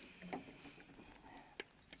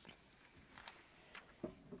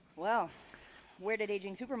 Well, where did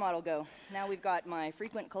Aging Supermodel go? Now we've got my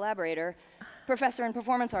frequent collaborator, professor and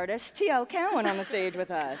performance artist, T.L. Cowan on the stage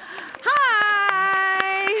with us.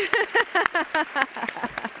 Hi!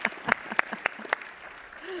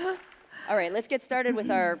 All right, let's get started with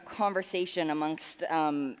our conversation amongst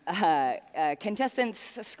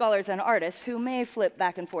contestants, scholars, and artists who may flip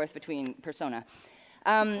back and forth between persona.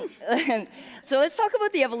 So let's talk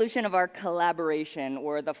about the evolution of our collaboration,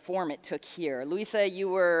 or the form it took here. Luiza, you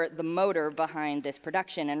were the motor behind this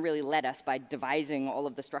production and really led us by devising all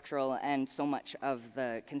of the structural and so much of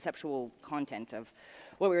the conceptual content of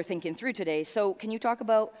what we were thinking through today. So can you talk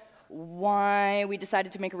about why we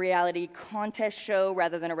decided to make a reality contest show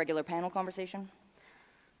rather than a regular panel conversation?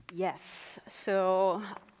 Yes. So,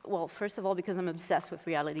 well, first of all, because I'm obsessed with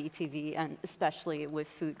reality TV and especially with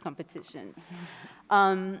food competitions.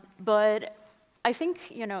 But I think,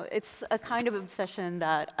 you know, it's a kind of obsession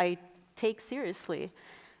that I take seriously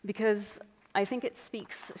because I think it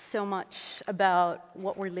speaks so much about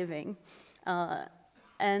what we're living.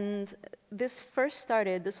 And this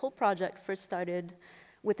whole project first started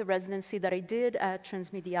with the residency that I did at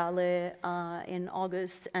Transmediale in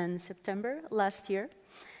August and September last year.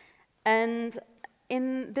 And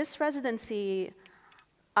in this residency,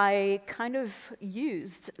 I kind of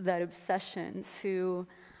used that obsession to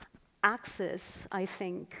access, I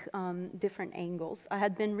think, different angles. I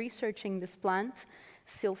had been researching this plant,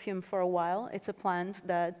 silphium, for a while. It's a plant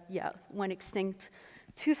that, went extinct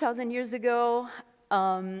 2,000 years ago.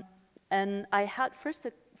 And I had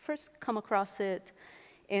first come across it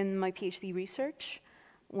in my PhD research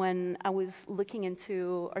when I was looking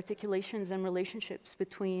into articulations and relationships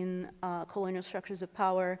between colonial structures of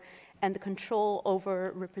power and the control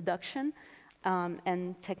over reproduction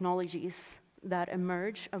and technologies that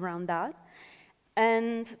emerge around that.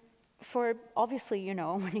 And for, obviously, you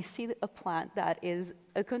know, when you see a plant that is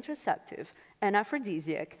a contraceptive, an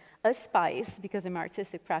aphrodisiac, a spice, because in my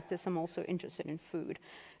artistic practice, I'm also interested in food.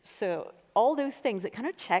 So all those things, it kind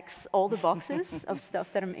of checks all the boxes of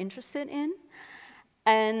stuff that I'm interested in.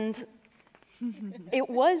 And it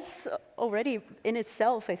was already in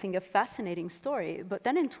itself, I think, a fascinating story. But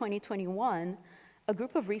then in 2021, a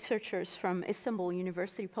group of researchers from Istanbul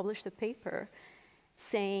University published a paper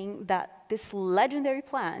saying that this legendary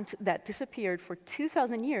plant that disappeared for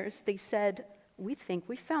 2,000 years, they said, we think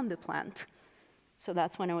we found the plant. So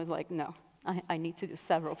that's when I was like, no, I need to do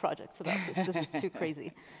several projects about this. This is too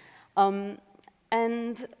crazy.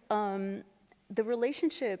 The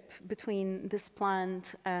relationship between this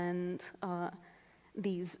plant and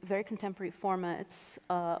these very contemporary formats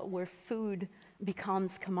where food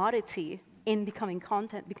becomes commodity, in becoming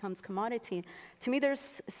content becomes commodity, to me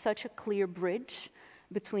there's such a clear bridge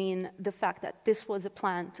between the fact that this was a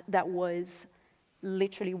plant that was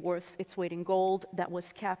literally worth its weight in gold, that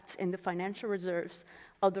was kept in the financial reserves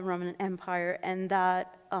of the Roman Empire, and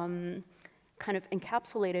that kind of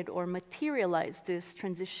encapsulated or materialized this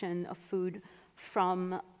transition of food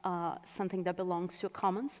from something that belongs to a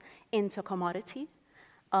commons into a commodity.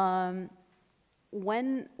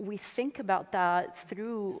 When we think about that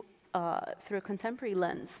through a contemporary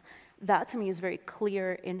lens, that to me is very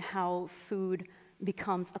clear in how food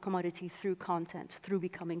becomes a commodity through content, through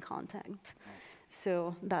becoming content.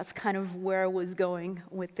 So that's kind of where I was going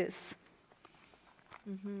with this.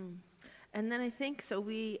 And then I think, so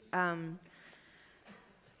we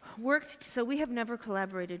we have never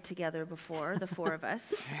collaborated together before, the four of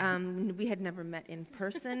us. We had never met in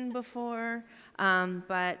person before,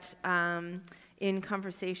 but in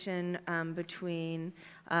conversation between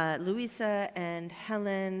Luiza and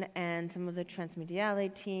Helen and some of the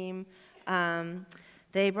transmediale team,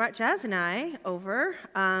 they brought Jas and I over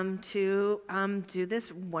to do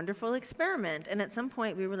this wonderful experiment. And at some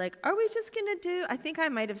point we were like, are we just gonna do, I think I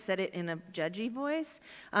might have said it in a judgy voice.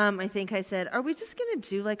 I think I said, are we just gonna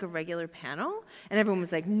do like a regular panel? And everyone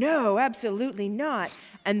was like, no, absolutely not.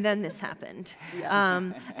 And then this happened.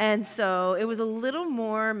 Yeah. And so it was a little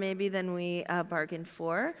more maybe than we bargained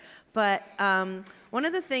for. But one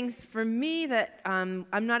of the things for me that I'm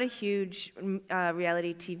not a huge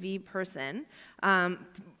reality TV person, I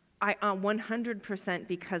 100%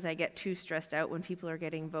 because I get too stressed out when people are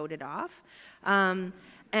getting voted off. And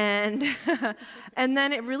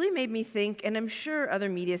then it really made me think, and I'm sure other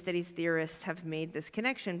media studies theorists have made this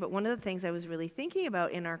connection, but one of the things I was really thinking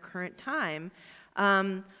about in our current time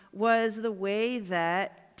was the way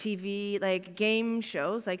that TV, like game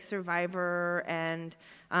shows like Survivor and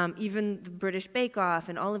even the British Bake Off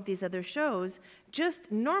and all of these other shows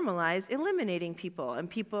just normalize eliminating people. And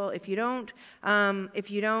people, if you don't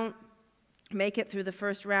make it through the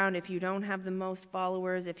first round, if you don't have the most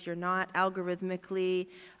followers, if you're not algorithmically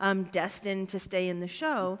destined to stay in the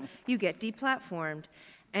show, you get deplatformed.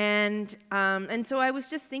 And so I was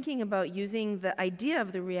just thinking about using the idea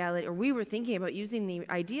of the reality, or we were thinking about using the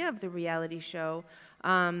idea of the reality show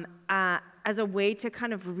as a way to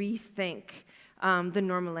kind of rethink the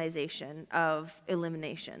normalization of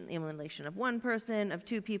elimination. The elimination of one person, of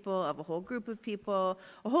two people, of a whole group of people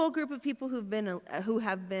who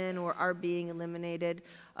have been or are being eliminated,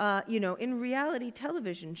 in reality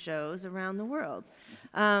television shows around the world.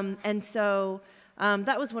 And so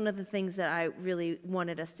that was one of the things that I really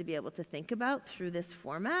wanted us to be able to think about through this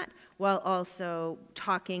format, while also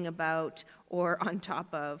talking about or on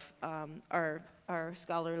top of our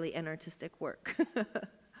scholarly and artistic work.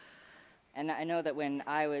 And I know that when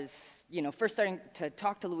I was, first starting to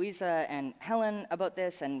talk to Luiza and Helen about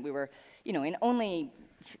this, and we were, in only,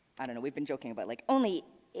 I don't know, we've been joking about like only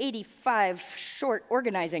 85 short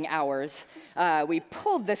organizing hours, we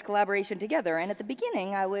pulled this collaboration together. And at the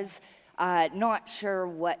beginning, I was not sure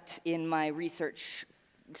what in my research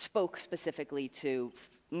spoke specifically to,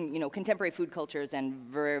 contemporary food cultures and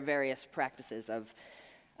various practices of,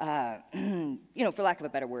 for lack of a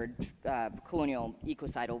better word, colonial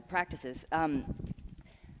ecocidal practices.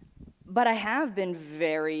 But I have been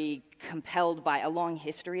very compelled by a long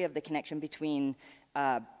history of the connection between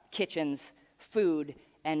kitchens, food,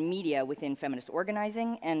 and media within feminist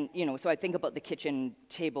organizing. And, so I think about the Kitchen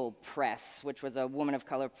Table Press, which was a women of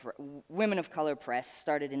color press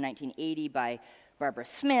started in 1980 by Barbara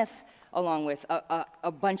Smith, along with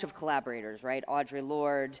a bunch of collaborators, right? Audre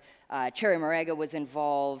Lorde, Cherry Moraga was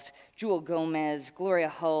involved, Jewel Gomez, Gloria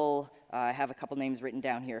Hull, I have a couple names written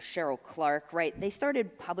down here, Cheryl Clark, right? They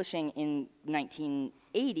started publishing in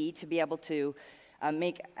 1980 to be able to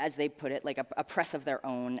make, as they put it, like a press of their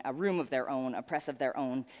own, a room of their own, a press of their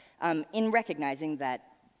own, in recognizing that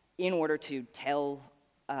in order to tell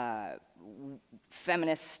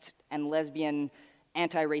feminist and lesbian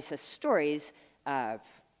anti-racist stories,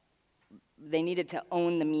 they needed to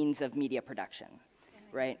own the means of media production,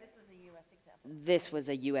 right? This was a US example. This was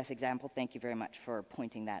a US example. Thank you very much for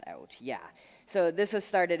pointing that out. Yeah. So this was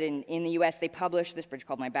started in the US. They published this British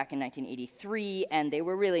Called Mine back in 1983, and they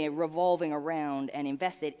were really revolving around and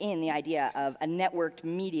invested in the idea of a networked,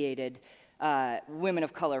 mediated women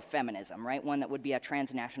of color feminism, right? One that would be a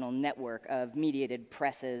transnational network of mediated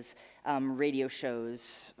presses, radio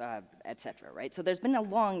shows, etc., right? So there's been a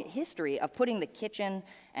long history of putting the kitchen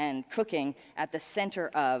and cooking at the center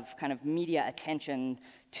of kind of media attention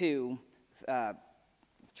to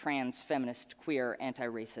trans, feminist, queer,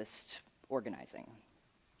 anti-racist organizing.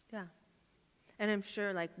 Yeah. And I'm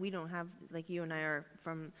sure, like, we don't have, like, you and I are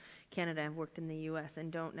from Canada and worked in the US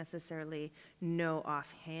and don't necessarily know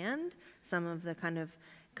offhand some of the kind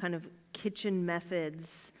of kitchen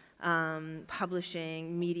methods,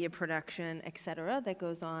 publishing, media production, et cetera, that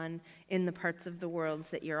goes on in the parts of the world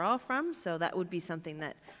that you're all from. So that would be something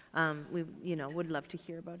that we, would love to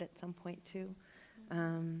hear about at some point too.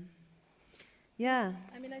 Yeah.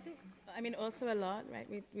 I mean, also a lot, right?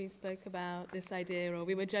 We spoke about this idea, or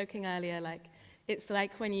we were joking earlier, like, it's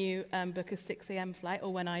like when you book a 6 a.m. flight,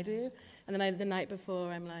 or when I do, and then the night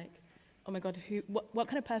before I'm like, oh my God, what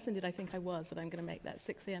kind of person did I think I was that I'm going to make that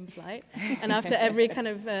 6 a.m. flight? And after every kind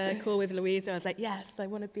of call with Luiza, I was like, yes, I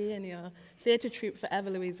want to be in your theatre troupe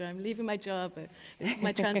forever, Luiza. I'm leaving my job. This is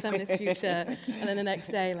my trans-feminist future. And then the next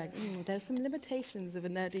day, like, there's some limitations of a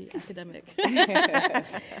nerdy academic.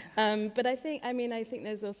 But I think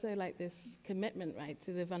there's also like this commitment, right,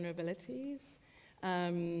 to the vulnerabilities.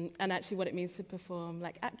 And actually what it means to perform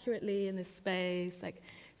like accurately in this space, like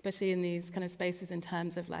especially in these kind of spaces in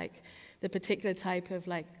terms of like the particular type of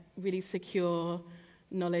like really secure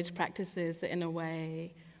knowledge practices that in a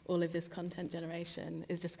way all of this content generation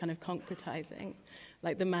is just kind of concretizing.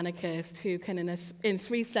 Like the Manicist who can in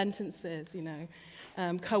 3 sentences,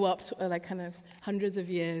 co-opt like kind of hundreds of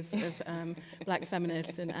years of black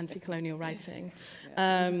feminist and anti-colonial writing.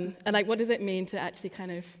 And like what does it mean to actually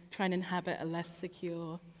kind of try and inhabit a less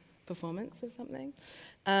secure performance of something?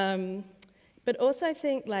 But also I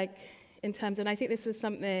think like in terms, and I think this was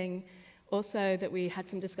something also that we had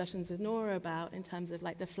some discussions with Nora about in terms of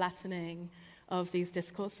like the flattening of these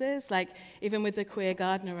discourses. Like even with the queer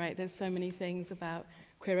gardener, right, there's so many things about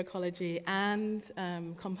queer ecology and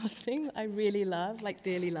composting I really love, like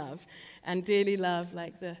dearly love, and dearly love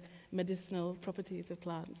like the medicinal properties of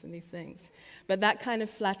plants and these things. But that kind of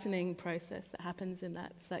flattening process that happens in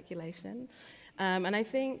that circulation. And I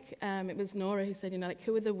think it was Nora who said, like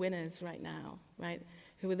who are the winners right now, right?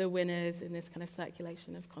 Who are the winners in this kind of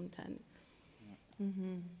circulation of content?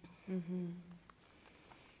 Mm-hmm. Mm-hmm.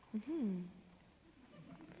 Mm-hmm.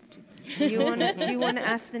 Do you want to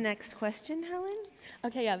ask the next question, Helen?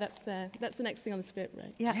 Okay, yeah, that's the next thing on the script,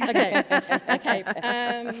 right? Yeah. Okay.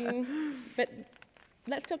 But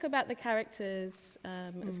let's talk about the characters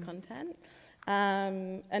as content.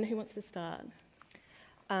 And who wants to start?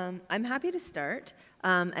 I'm happy to start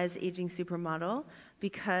as aging supermodel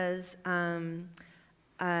because I'm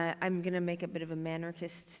going to make a bit of a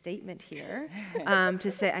manarchist statement here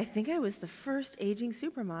to say I think I was the first aging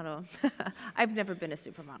supermodel. I've never been a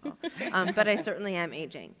supermodel, but I certainly am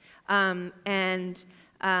aging. And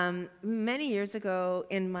many years ago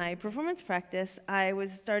in my performance practice, I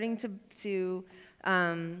was starting to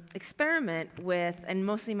experiment with, and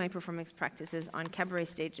mostly my performance practices on cabaret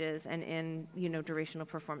stages and in durational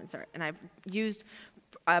performance art. And I've used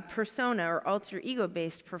persona or alter ego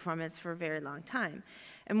based performance for a very long time.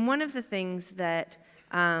 And one of the things that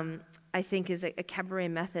I think is a cabaret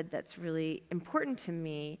method that's really important to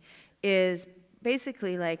me is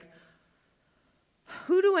basically like,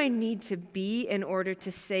 who do I need to be in order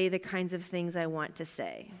to say the kinds of things I want to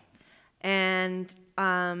say? And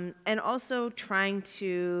also trying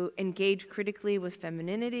to engage critically with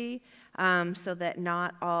femininity so that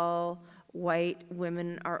not all white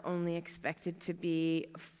women are only expected to be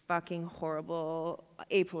fucking horrible,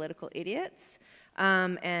 apolitical idiots.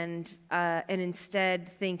 And instead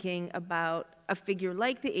thinking about a figure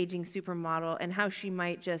like the aging supermodel and how she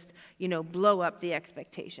might just, blow up the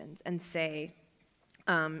expectations and say,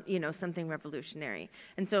 something revolutionary.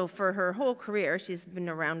 And so for her whole career, she's been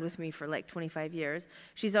around with me for like 25 years.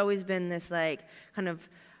 She's always been this like kind of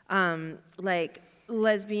like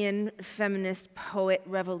lesbian feminist poet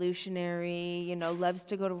revolutionary, loves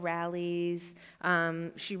to go to rallies.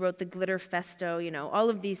 She wrote the Glitter Festo, all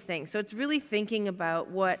of these things. So it's really thinking about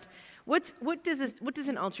what does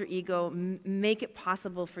an alter ego make it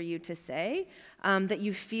possible for you to say that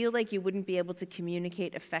you feel like you wouldn't be able to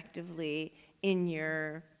communicate effectively in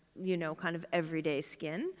your, kind of everyday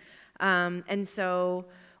skin. And so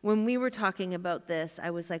when we were talking about this, I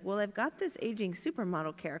was like, well, I've got this aging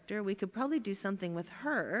supermodel character. We could probably do something with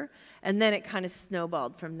her. And then it kind of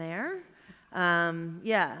snowballed from there. And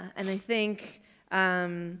I think,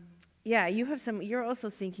 you're also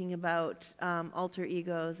thinking about alter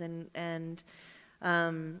egos and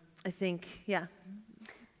I think,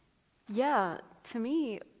 Yeah, to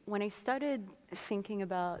me, when I started thinking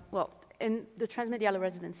about, in the transmediale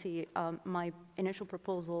residency, my initial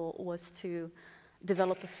proposal was to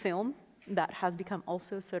develop a film that has become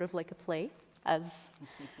also sort of like a play, as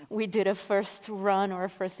we did a first run or a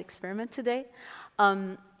first experiment today.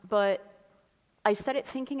 But I started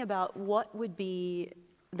thinking about what would be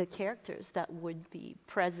the characters that would be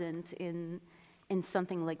present in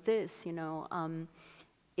something like this,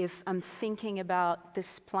 if I'm thinking about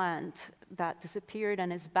this plant that disappeared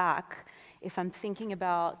and is back, if I'm thinking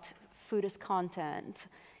about food as content,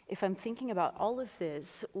 if I'm thinking about all of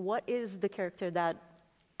this, what is the character that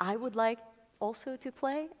I would like also to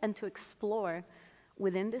play and to explore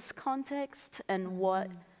within this context, and what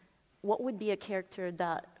would be a character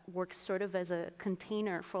that works sort of as a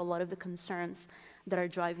container for a lot of the concerns that are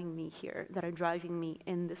driving me here, that are driving me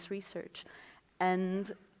in this research.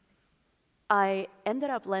 And I ended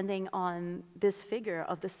up landing on this figure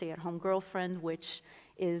of the stay-at-home girlfriend, which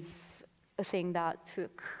is a thing that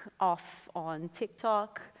took off on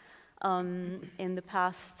TikTok in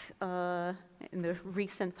the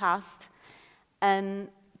recent past. And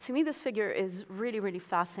to me, this figure is really, really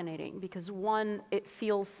fascinating because one, it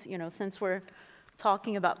feels, since we're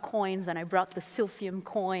talking about coins and I brought the Silphium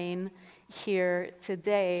coin here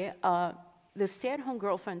today, the stay-at-home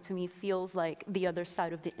girlfriend to me feels like the other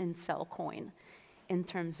side of the incel coin in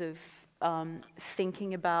terms of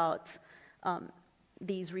thinking about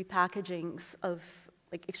these repackagings of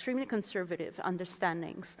like extremely conservative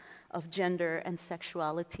understandings of gender and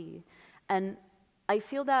sexuality. And I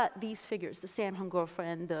feel that these figures, the stay-at-home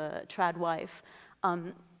girlfriend, the trad wife,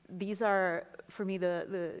 these are, for me,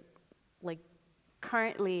 the like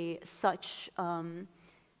currently such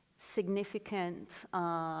significant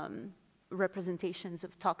representations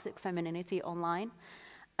of toxic femininity online,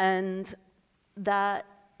 and that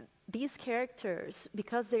these characters,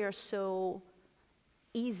 because they are so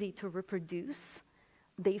easy to reproduce,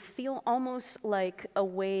 they feel almost like a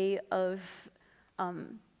way of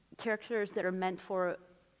characters that are meant for,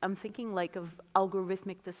 I'm thinking like of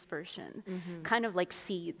algorithmic dispersion, kind of like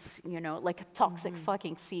seeds, like a toxic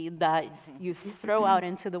fucking seed that you throw out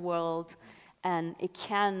into the world, and it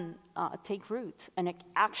can take root, and it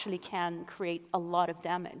actually can create a lot of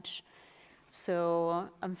damage. So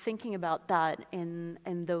I'm thinking about that in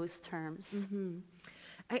those terms.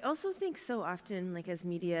 I also think so often, like as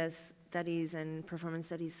media studies and performance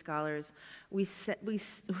studies scholars, we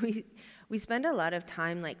spend a lot of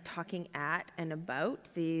time like talking at and about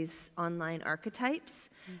these online archetypes.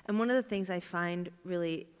 And one of the things I find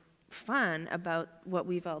really fun about what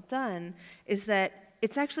we've all done is that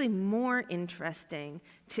it's actually more interesting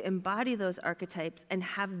to embody those archetypes and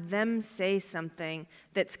have them say something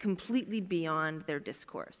that's completely beyond their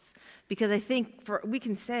discourse. Because I think we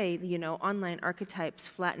can say, online archetypes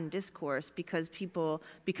flatten discourse because people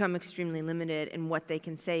become extremely limited in what they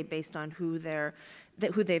can say based on who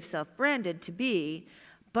they've self-branded to be.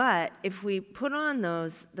 But if we put on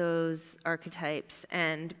those archetypes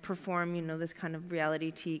and perform, this kind of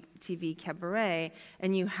reality TV cabaret,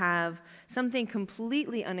 and you have something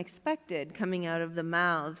completely unexpected coming out of the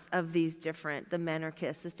mouths of these different, the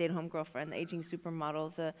menarchist, the stay-at-home girlfriend, the aging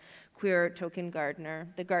supermodel, the queer token gardener,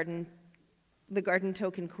 the garden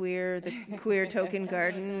token queer, the queer token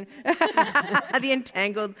garden, the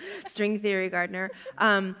entangled string theory gardener.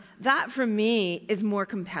 That, for me, is more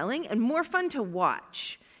compelling and more fun to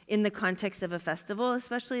watch in the context of a festival,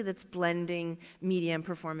 especially that's blending media and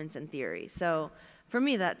performance and theory. So for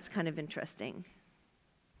me, that's kind of interesting.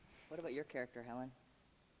 What about your character, Helen?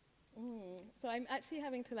 So I'm actually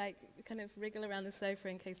having to kind of wriggle around the sofa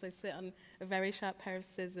in case I sit on a very sharp pair of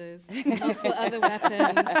scissors, multiple other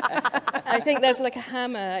weapons. I think there's like a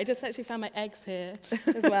hammer. I just actually found my eggs here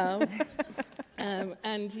as well.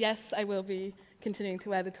 And yes, I will be continuing to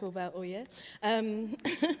wear the Toolbelt all year.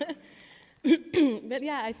 But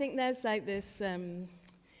yeah, I think there's like this, in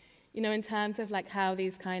terms of like how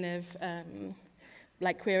these kind of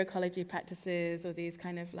like queer ecology practices or these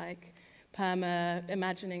kind of like perma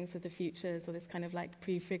imaginings of the futures, or this kind of like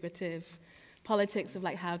prefigurative politics of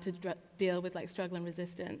like how to deal with like struggle and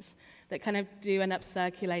resistance that kind of do end up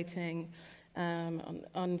circulating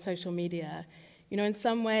on social media. In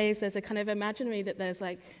some ways there's a kind of imaginary that there's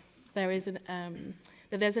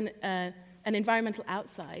an environmental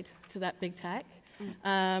outside to that big tech,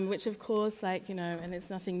 which of course, and it's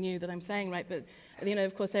nothing new that I'm saying, right? But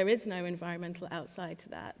of course, there is no environmental outside to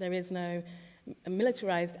that. There is no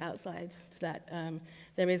militarized outside to that.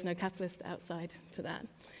 There is no capitalist outside to that.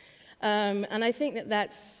 And I think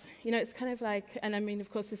that's, it's kind of like, and I mean,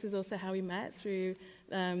 of course, this is also how we met through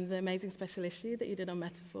the amazing special issue that you did on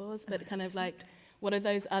metaphors, but kind of like, what are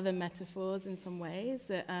those other metaphors in some ways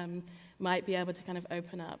that might be able to kind of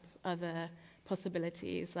open up other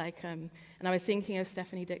possibilities? And I was thinking of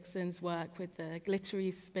Stephanie Dixon's work with the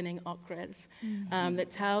glittery spinning operas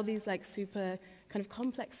that tell these like super kind of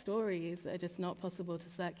complex stories that are just not possible to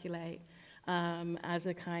circulate as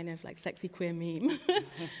a kind of like sexy queer meme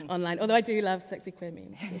online. Although I do love sexy queer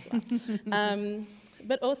memes as well.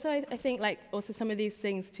 But also I think like also some of these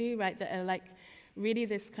things too, right, that are like really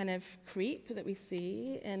this kind of creep that we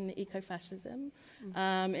see in eco-fascism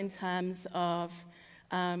in terms of,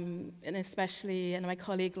 and especially, and my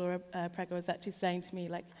colleague Nora O'Murchú was actually saying to me,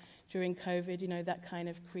 like during COVID, that kind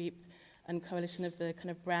of creep and coalition of the kind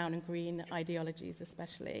of brown and green ideologies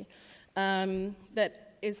especially,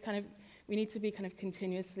 that is kind of, we need to be kind of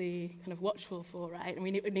continuously kind of watchful for, right? And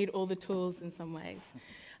we need all the tools in some ways.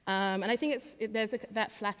 And I think there's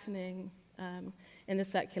that flattening in the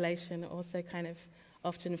circulation also kind of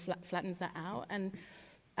often flattens that out. And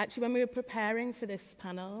actually, when we were preparing for this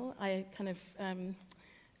panel, I kind of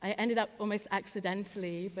I ended up almost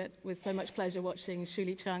accidentally, but with so much pleasure, watching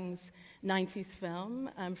Shuli Chung's 90s film,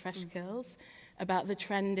 Fresh Kills, about the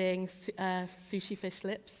trending sushi fish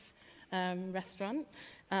lips restaurant,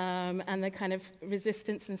 and the kind of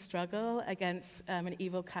resistance and struggle against an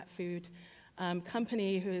evil cat food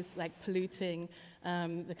company who is like polluting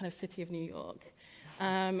the kind of city of New York.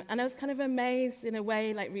 And I was kind of amazed in a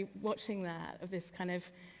way, like watching that, of this kind of,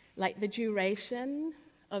 like the duration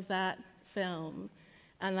of that film,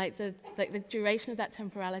 and like the duration of that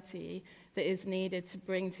temporality that is needed to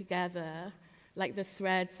bring together like the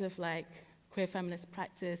threads of like queer feminist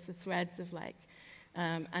practice, the threads of like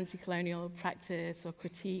anti-colonial practice or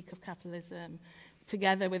critique of capitalism,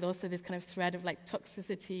 together with also this kind of thread of like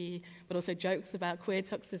toxicity, but also jokes about queer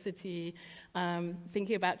toxicity,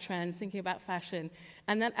 thinking about trends, thinking about fashion.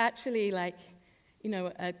 And that actually, like, you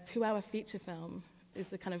know, a 2-hour feature film is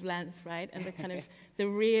the kind of length, right? And the kind of, the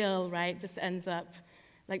reel, right, just ends up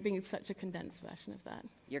like being such a condensed version of that.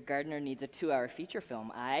 Your gardener needs a 2-hour feature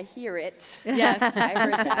film. I hear it. Yes. I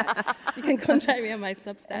heard that. You can contact me on my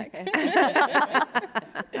Substack.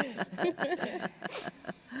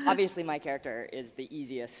 Obviously, my character is the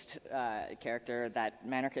easiest character. That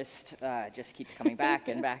manarchist just keeps coming back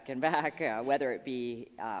and back and back, whether it be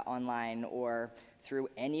online or through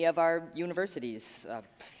any of our universities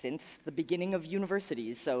since the beginning of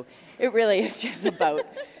universities. So it really is just about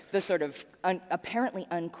the sort of apparently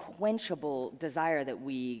unquenchable desire that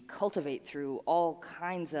we cultivate through all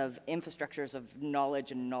kinds of infrastructures of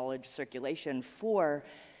knowledge and knowledge circulation for,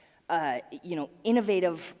 you know,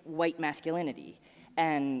 innovative white masculinity.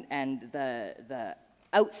 And the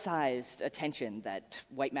outsized attention that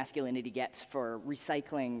white masculinity gets for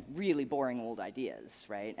recycling really boring old ideas,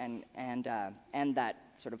 right? And that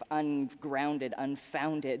sort of ungrounded,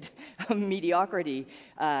 unfounded mediocrity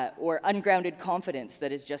or ungrounded confidence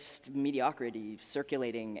that is just mediocrity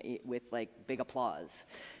circulating with like big applause.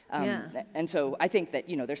 And so I think that,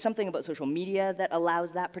 you know, there's something about social media that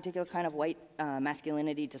allows that particular kind of white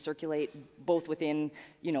masculinity to circulate both within,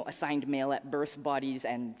 you know, assigned male at birth bodies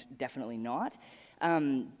and definitely not.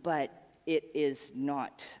 But it is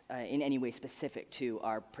not in any way specific to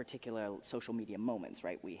our particular social media moments,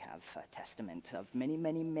 right? We have a testament of many,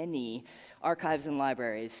 many, many archives and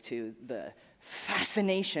libraries to the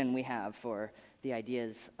fascination we have for the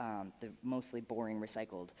ideas, the mostly boring,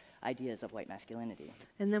 recycled ideas of white masculinity.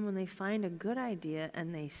 And then when they find a good idea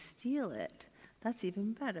and they steal it, that's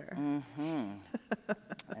even better.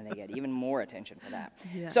 And they get even more attention for that.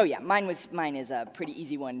 Yeah. So yeah, mine is a pretty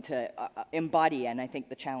easy one to embody, and I think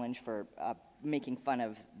the challenge for making fun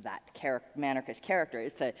of that manarchist character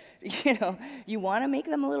is to, you know, you want to make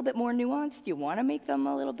them a little bit more nuanced, you want to make them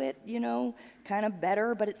a little bit, you know, kind of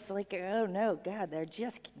better, but it's like, oh no, God, they're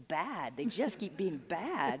just bad. They just keep being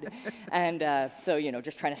bad. And so, you know,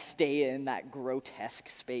 just trying to stay in that grotesque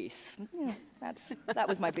space. Yeah, that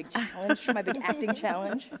was my big challenge, my big acting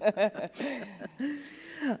challenge.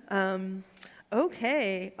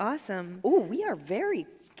 Okay, awesome. Ooh, we are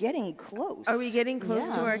getting close. Are we getting close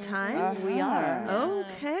to our time? We are.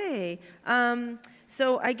 Okay.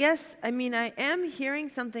 So I guess, I mean, I am hearing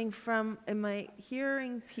something from, in my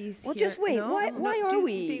hearing piece well, here. just wait. No? Why are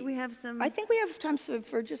we? Do you think we have some? I think we have time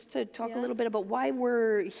for just to talk a little bit about why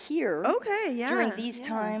we're here. Okay, yeah. During these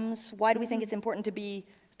times, why do we think it's important to be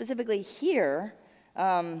specifically here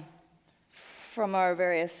from our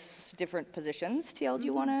various different positions? TL, do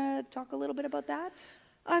you want to talk a little bit about that?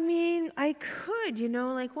 I mean, I could, you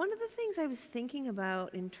know, like one of the things I was thinking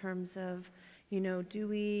about in terms of, you know, do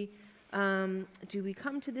we come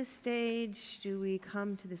to this stage? Do we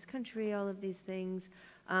come to this country? All of these things,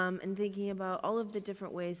 and thinking about all of the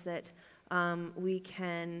different ways that we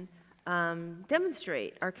can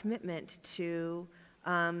demonstrate our commitment to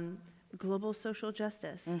global social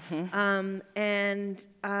justice. And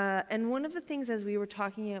one of the things, as we were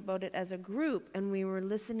talking about it as a group, and we were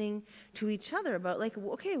listening to each other about, like,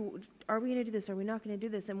 okay, are we going to do this? Are we not going to do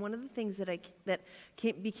this? And one of the things that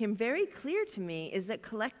became very clear to me is that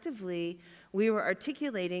collectively we were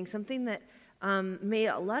articulating something that made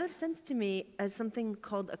a lot of sense to me as something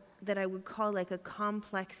called that I would call like a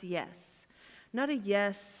complex yes. Not a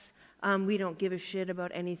yes, we don't give a shit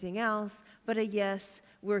about anything else, but a yes,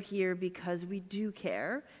 we're here because we do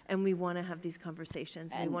care and we want to have these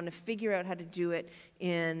conversations. And we want to figure out how to do it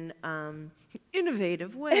in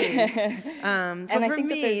innovative ways. So for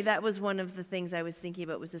me, that was one of the things I was thinking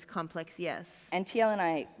about, was this complex yes. And TL and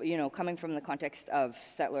I, you know, coming from the context of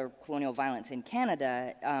settler colonial violence in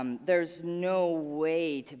Canada, there's no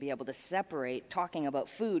way to be able to separate talking about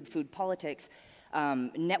food, food politics,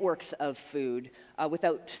 networks of food,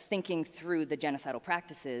 without thinking through the genocidal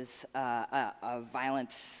practices of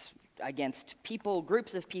violence against people,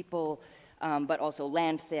 groups of people, but also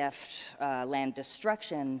land theft, land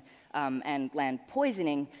destruction, and land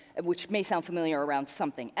poisoning, which may sound familiar around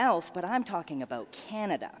something else, but I'm talking about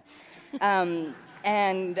Canada.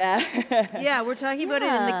 Yeah, we're talking about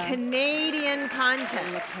it in the Canadian context.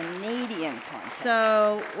 In the Canadian context.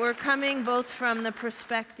 So we're coming both from the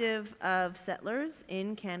perspective of settlers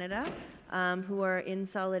in Canada, who are in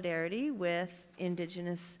solidarity with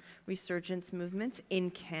Indigenous resurgence movements in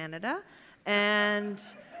Canada, and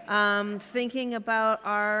thinking about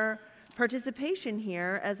our participation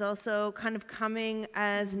here as also kind of coming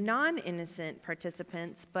as non-innocent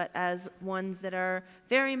participants, but as ones that are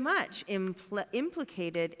very much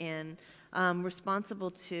implicated in,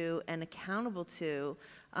 responsible to, and accountable to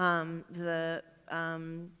the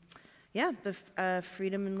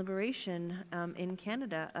freedom and liberation in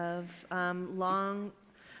Canada of long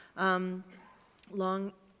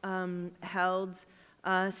held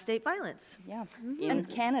state violence. Yeah, in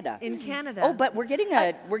Canada. In Canada. Oh, but we're getting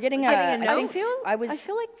a I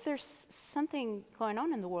feel like there's something going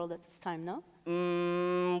on in the world at this time, no?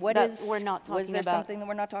 What that is? we're not talking was there about. Something that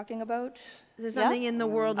we're not talking about? There's something in the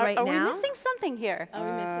world right now? Are now. we missing something here? Are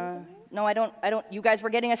we missing something? No, I don't. You guys were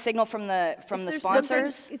getting a signal from the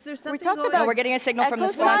sponsors. Is there something talked going about No, we're getting a signal from the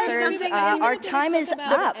ecocide? sponsors. Our time is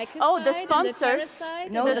up. Oh, the sponsors.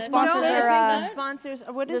 No, the The sponsors are. Sponsors.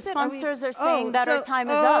 What The is it? sponsors are saying that our time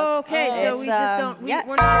is up. Okay, so we just don't. yes.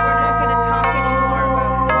 We're not going to talk anymore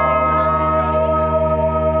about.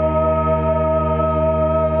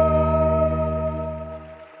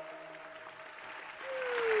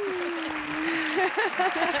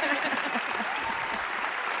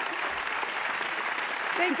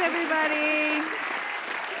 Thanks, everybody.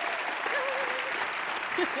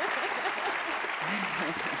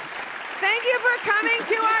 Thank you for coming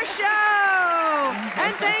to our show.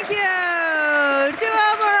 And thank you to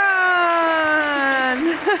Oberon.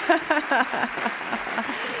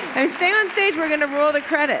 And stay on stage. We're going to roll the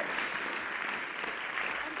credits.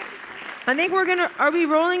 I think we're going to... Are we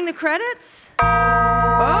rolling the credits?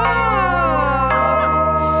 Oh!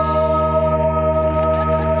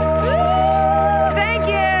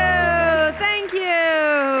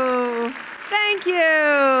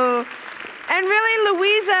 And really,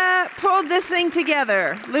 Luiza pulled this thing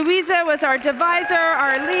together. Luiza was our deviser,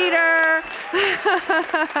 our leader,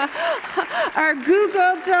 our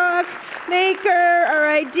Google Doc maker,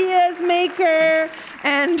 our ideas maker,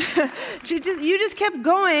 and you just kept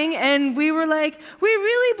going, and we were like, we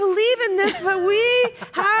really believe in this, but we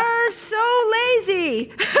are so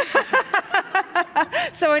lazy.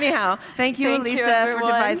 So anyhow, thank you, Elise, for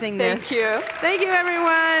devising this. Thank you. Thank you,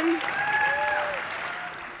 everyone.